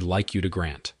that he'd like you to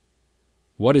grant.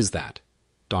 "What is that?"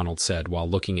 Donald said while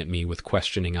looking at me with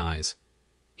questioning eyes.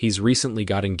 "He's recently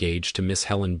got engaged to Miss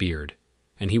Helen Beard,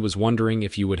 and he was wondering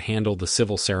if you would handle the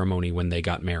civil ceremony when they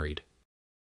got married."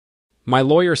 My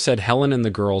lawyer said Helen and the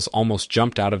girls almost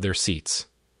jumped out of their seats.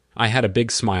 I had a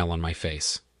big smile on my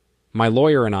face. My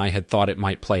lawyer and I had thought it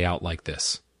might play out like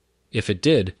this. If it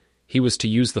did, he was to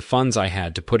use the funds I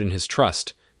had to put in his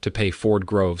trust to pay Ford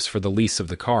Groves for the lease of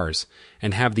the cars,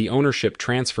 and have the ownership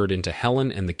transferred into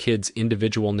Helen and the kids'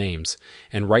 individual names,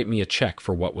 and write me a check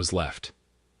for what was left.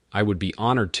 I would be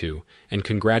honored to, and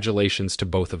congratulations to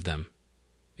both of them.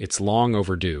 It's long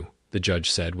overdue, the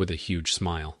judge said with a huge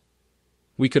smile.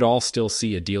 We could all still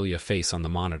see Adelia's face on the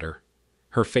monitor.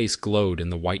 Her face glowed in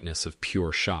the whiteness of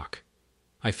pure shock.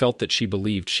 I felt that she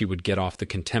believed she would get off the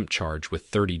contempt charge with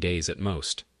 30 days at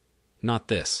most. Not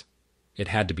this. It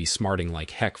had to be smarting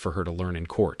like heck for her to learn in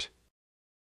court.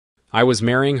 I was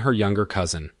marrying her younger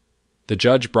cousin. The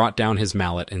judge brought down his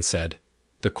mallet and said,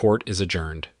 "The court is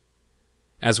adjourned."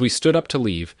 As we stood up to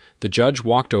leave, the judge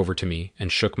walked over to me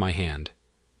and shook my hand.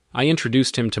 I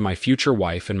introduced him to my future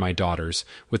wife and my daughters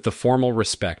with the formal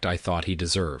respect I thought he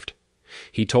deserved.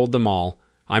 He told them all,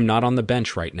 "I'm not on the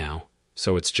bench right now,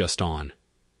 so it's just on."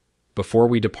 Before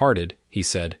we departed, he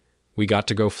said, "We got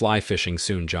to go fly fishing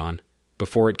soon, John,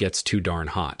 before it gets too darn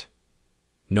hot."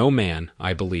 No man,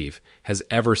 I believe, has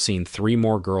ever seen 3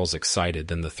 more girls excited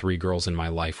than the 3 girls in my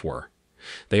life were.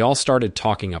 They all started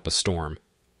talking up a storm,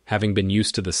 having been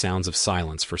used to the sounds of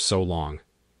silence for so long.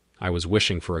 I was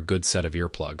wishing for a good set of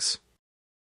earplugs.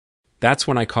 That's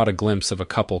when I caught a glimpse of a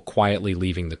couple quietly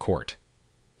leaving the court.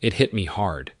 It hit me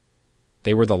hard.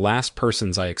 They were the last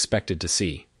persons I expected to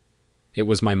see. It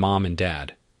was my mom and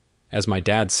dad, as my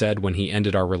dad said when he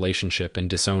ended our relationship and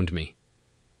disowned me.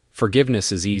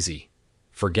 Forgiveness is easy.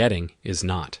 Forgetting is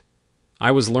not.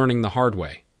 I was learning the hard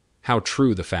way, how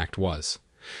true the fact was.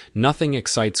 Nothing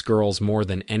excites girls more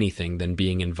than anything than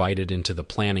being invited into the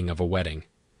planning of a wedding.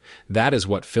 That is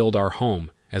what filled our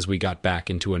home as we got back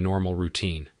into a normal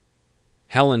routine.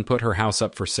 Helen put her house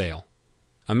up for sale.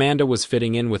 Amanda was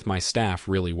fitting in with my staff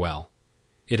really well.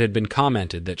 It had been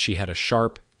commented that she had a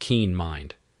sharp, keen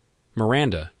mind.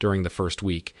 Miranda, during the first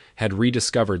week, had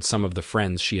rediscovered some of the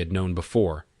friends she had known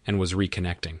before and was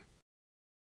reconnecting.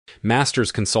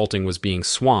 Masters Consulting was being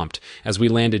swamped as we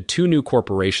landed 2 new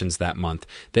corporations that month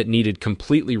that needed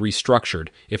completely restructured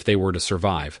if they were to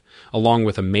survive, along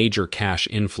with a major cash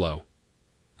inflow.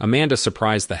 Amanda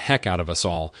surprised the heck out of us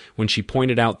all when she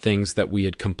pointed out things that we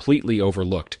had completely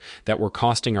overlooked that were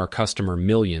costing our customer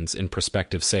millions in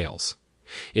prospective sales.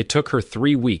 It took her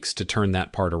 3 weeks to turn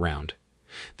that part around.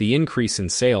 The increase in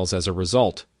sales as a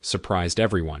result surprised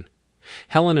everyone.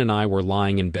 Helen and I were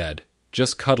lying in bed,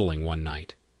 just cuddling one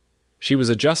night. She was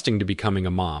adjusting to becoming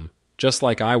a mom, just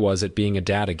like I was at being a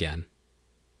dad again.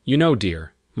 "You know,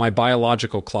 dear, my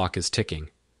biological clock is ticking.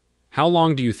 How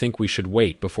long do you think we should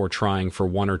wait before trying for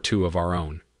 1 or 2 of our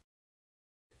own?"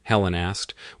 Helen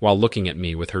asked, while looking at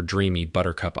me with her dreamy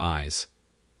buttercup eyes.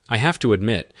 I have to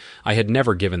admit, I had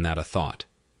never given that a thought,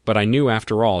 but I knew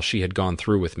after all she had gone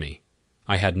through with me.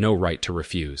 I had no right to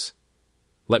refuse.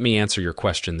 Let me answer your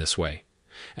question this way.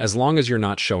 As long as you're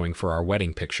not showing for our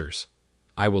wedding pictures,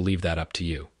 I will leave that up to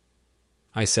you.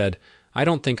 I said, I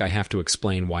don't think I have to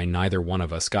explain why neither one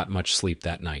of us got much sleep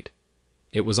that night.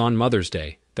 It was on Mother's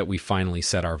Day that we finally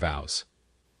said our vows.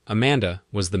 Amanda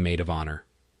was the maid of honor.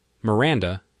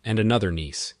 Miranda and another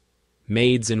niece.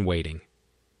 Maids in waiting.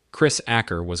 Chris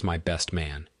Acker was my best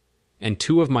man, and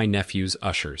 2 of my nephews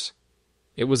ushers.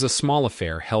 It was a small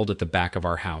affair held at the back of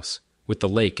our house, with the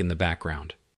lake in the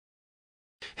background.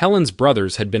 Helen's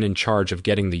brothers had been in charge of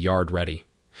getting the yard ready.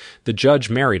 The judge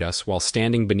married us while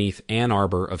standing beneath an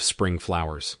arbor of spring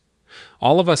flowers.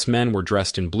 All of us men were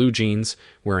dressed in blue jeans,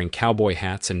 wearing cowboy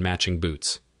hats and matching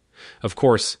boots. Of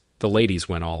course, the ladies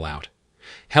went all out.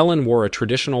 Helen wore a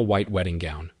traditional white wedding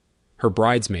gown. Her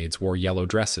bridesmaids wore yellow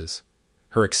dresses.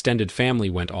 Her extended family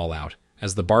went all out,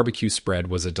 as the barbecue spread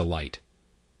was a delight.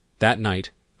 That night,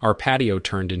 our patio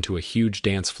turned into a huge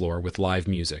dance floor with live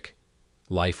music.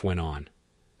 Life went on.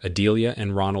 Adelia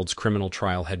and Ronald's criminal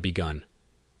trial had begun.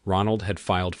 Ronald had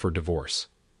filed for divorce.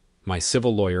 My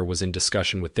civil lawyer was in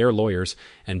discussion with their lawyers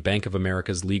and Bank of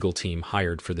America's legal team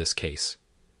hired for this case.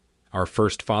 Our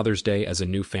first Father's Day as a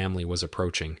new family was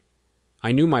approaching.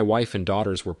 I knew my wife and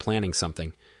daughters were planning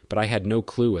something, but I had no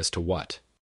clue as to what.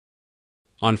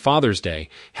 On Father's Day,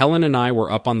 Helen and I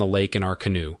were up on the lake in our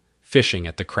canoe, fishing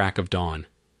at the crack of dawn.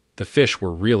 The fish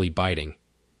were really biting.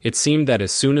 It seemed that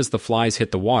as soon as the flies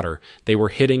hit the water, they were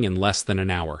hitting in less than an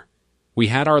hour. We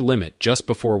had our limit just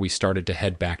before we started to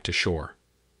head back to shore.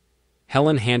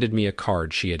 Helen handed me a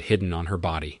card she had hidden on her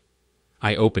body.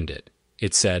 I opened it.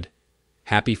 It said,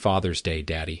 "Happy Father's Day,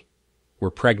 Daddy. We're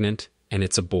pregnant, and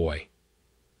it's a boy."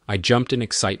 I jumped in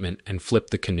excitement and flipped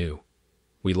the canoe.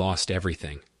 We lost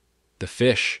everything. The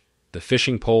fish, the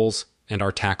fishing poles, and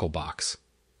our tackle box.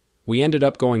 We ended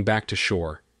up going back to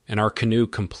shore, and our canoe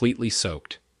completely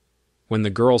soaked. When the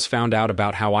girls found out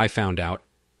about how I found out,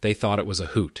 they thought it was a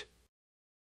hoot.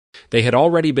 They had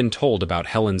already been told about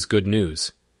Helen's good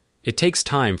news. It takes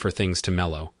time for things to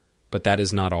mellow, but that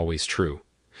is not always true.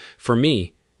 For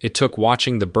me, it took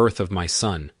watching the birth of my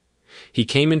son. He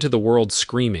came into the world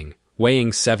screaming,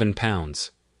 weighing 7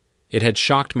 pounds. It had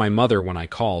shocked my mother when I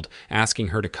called, asking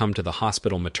her to come to the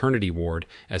hospital maternity ward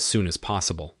as soon as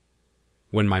possible.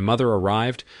 When my mother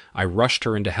arrived, I rushed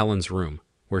her into Helen's room,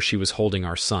 where she was holding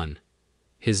our son.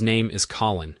 His name is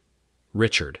Colin.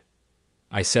 Richard.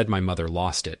 I said my mother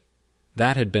lost it.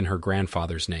 That had been her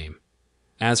grandfather's name.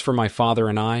 As for my father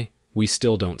and I, we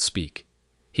still don't speak.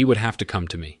 He would have to come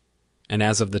to me. And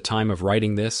as of the time of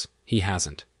writing this, he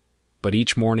hasn't. But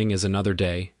each morning is another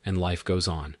day, and life goes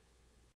on.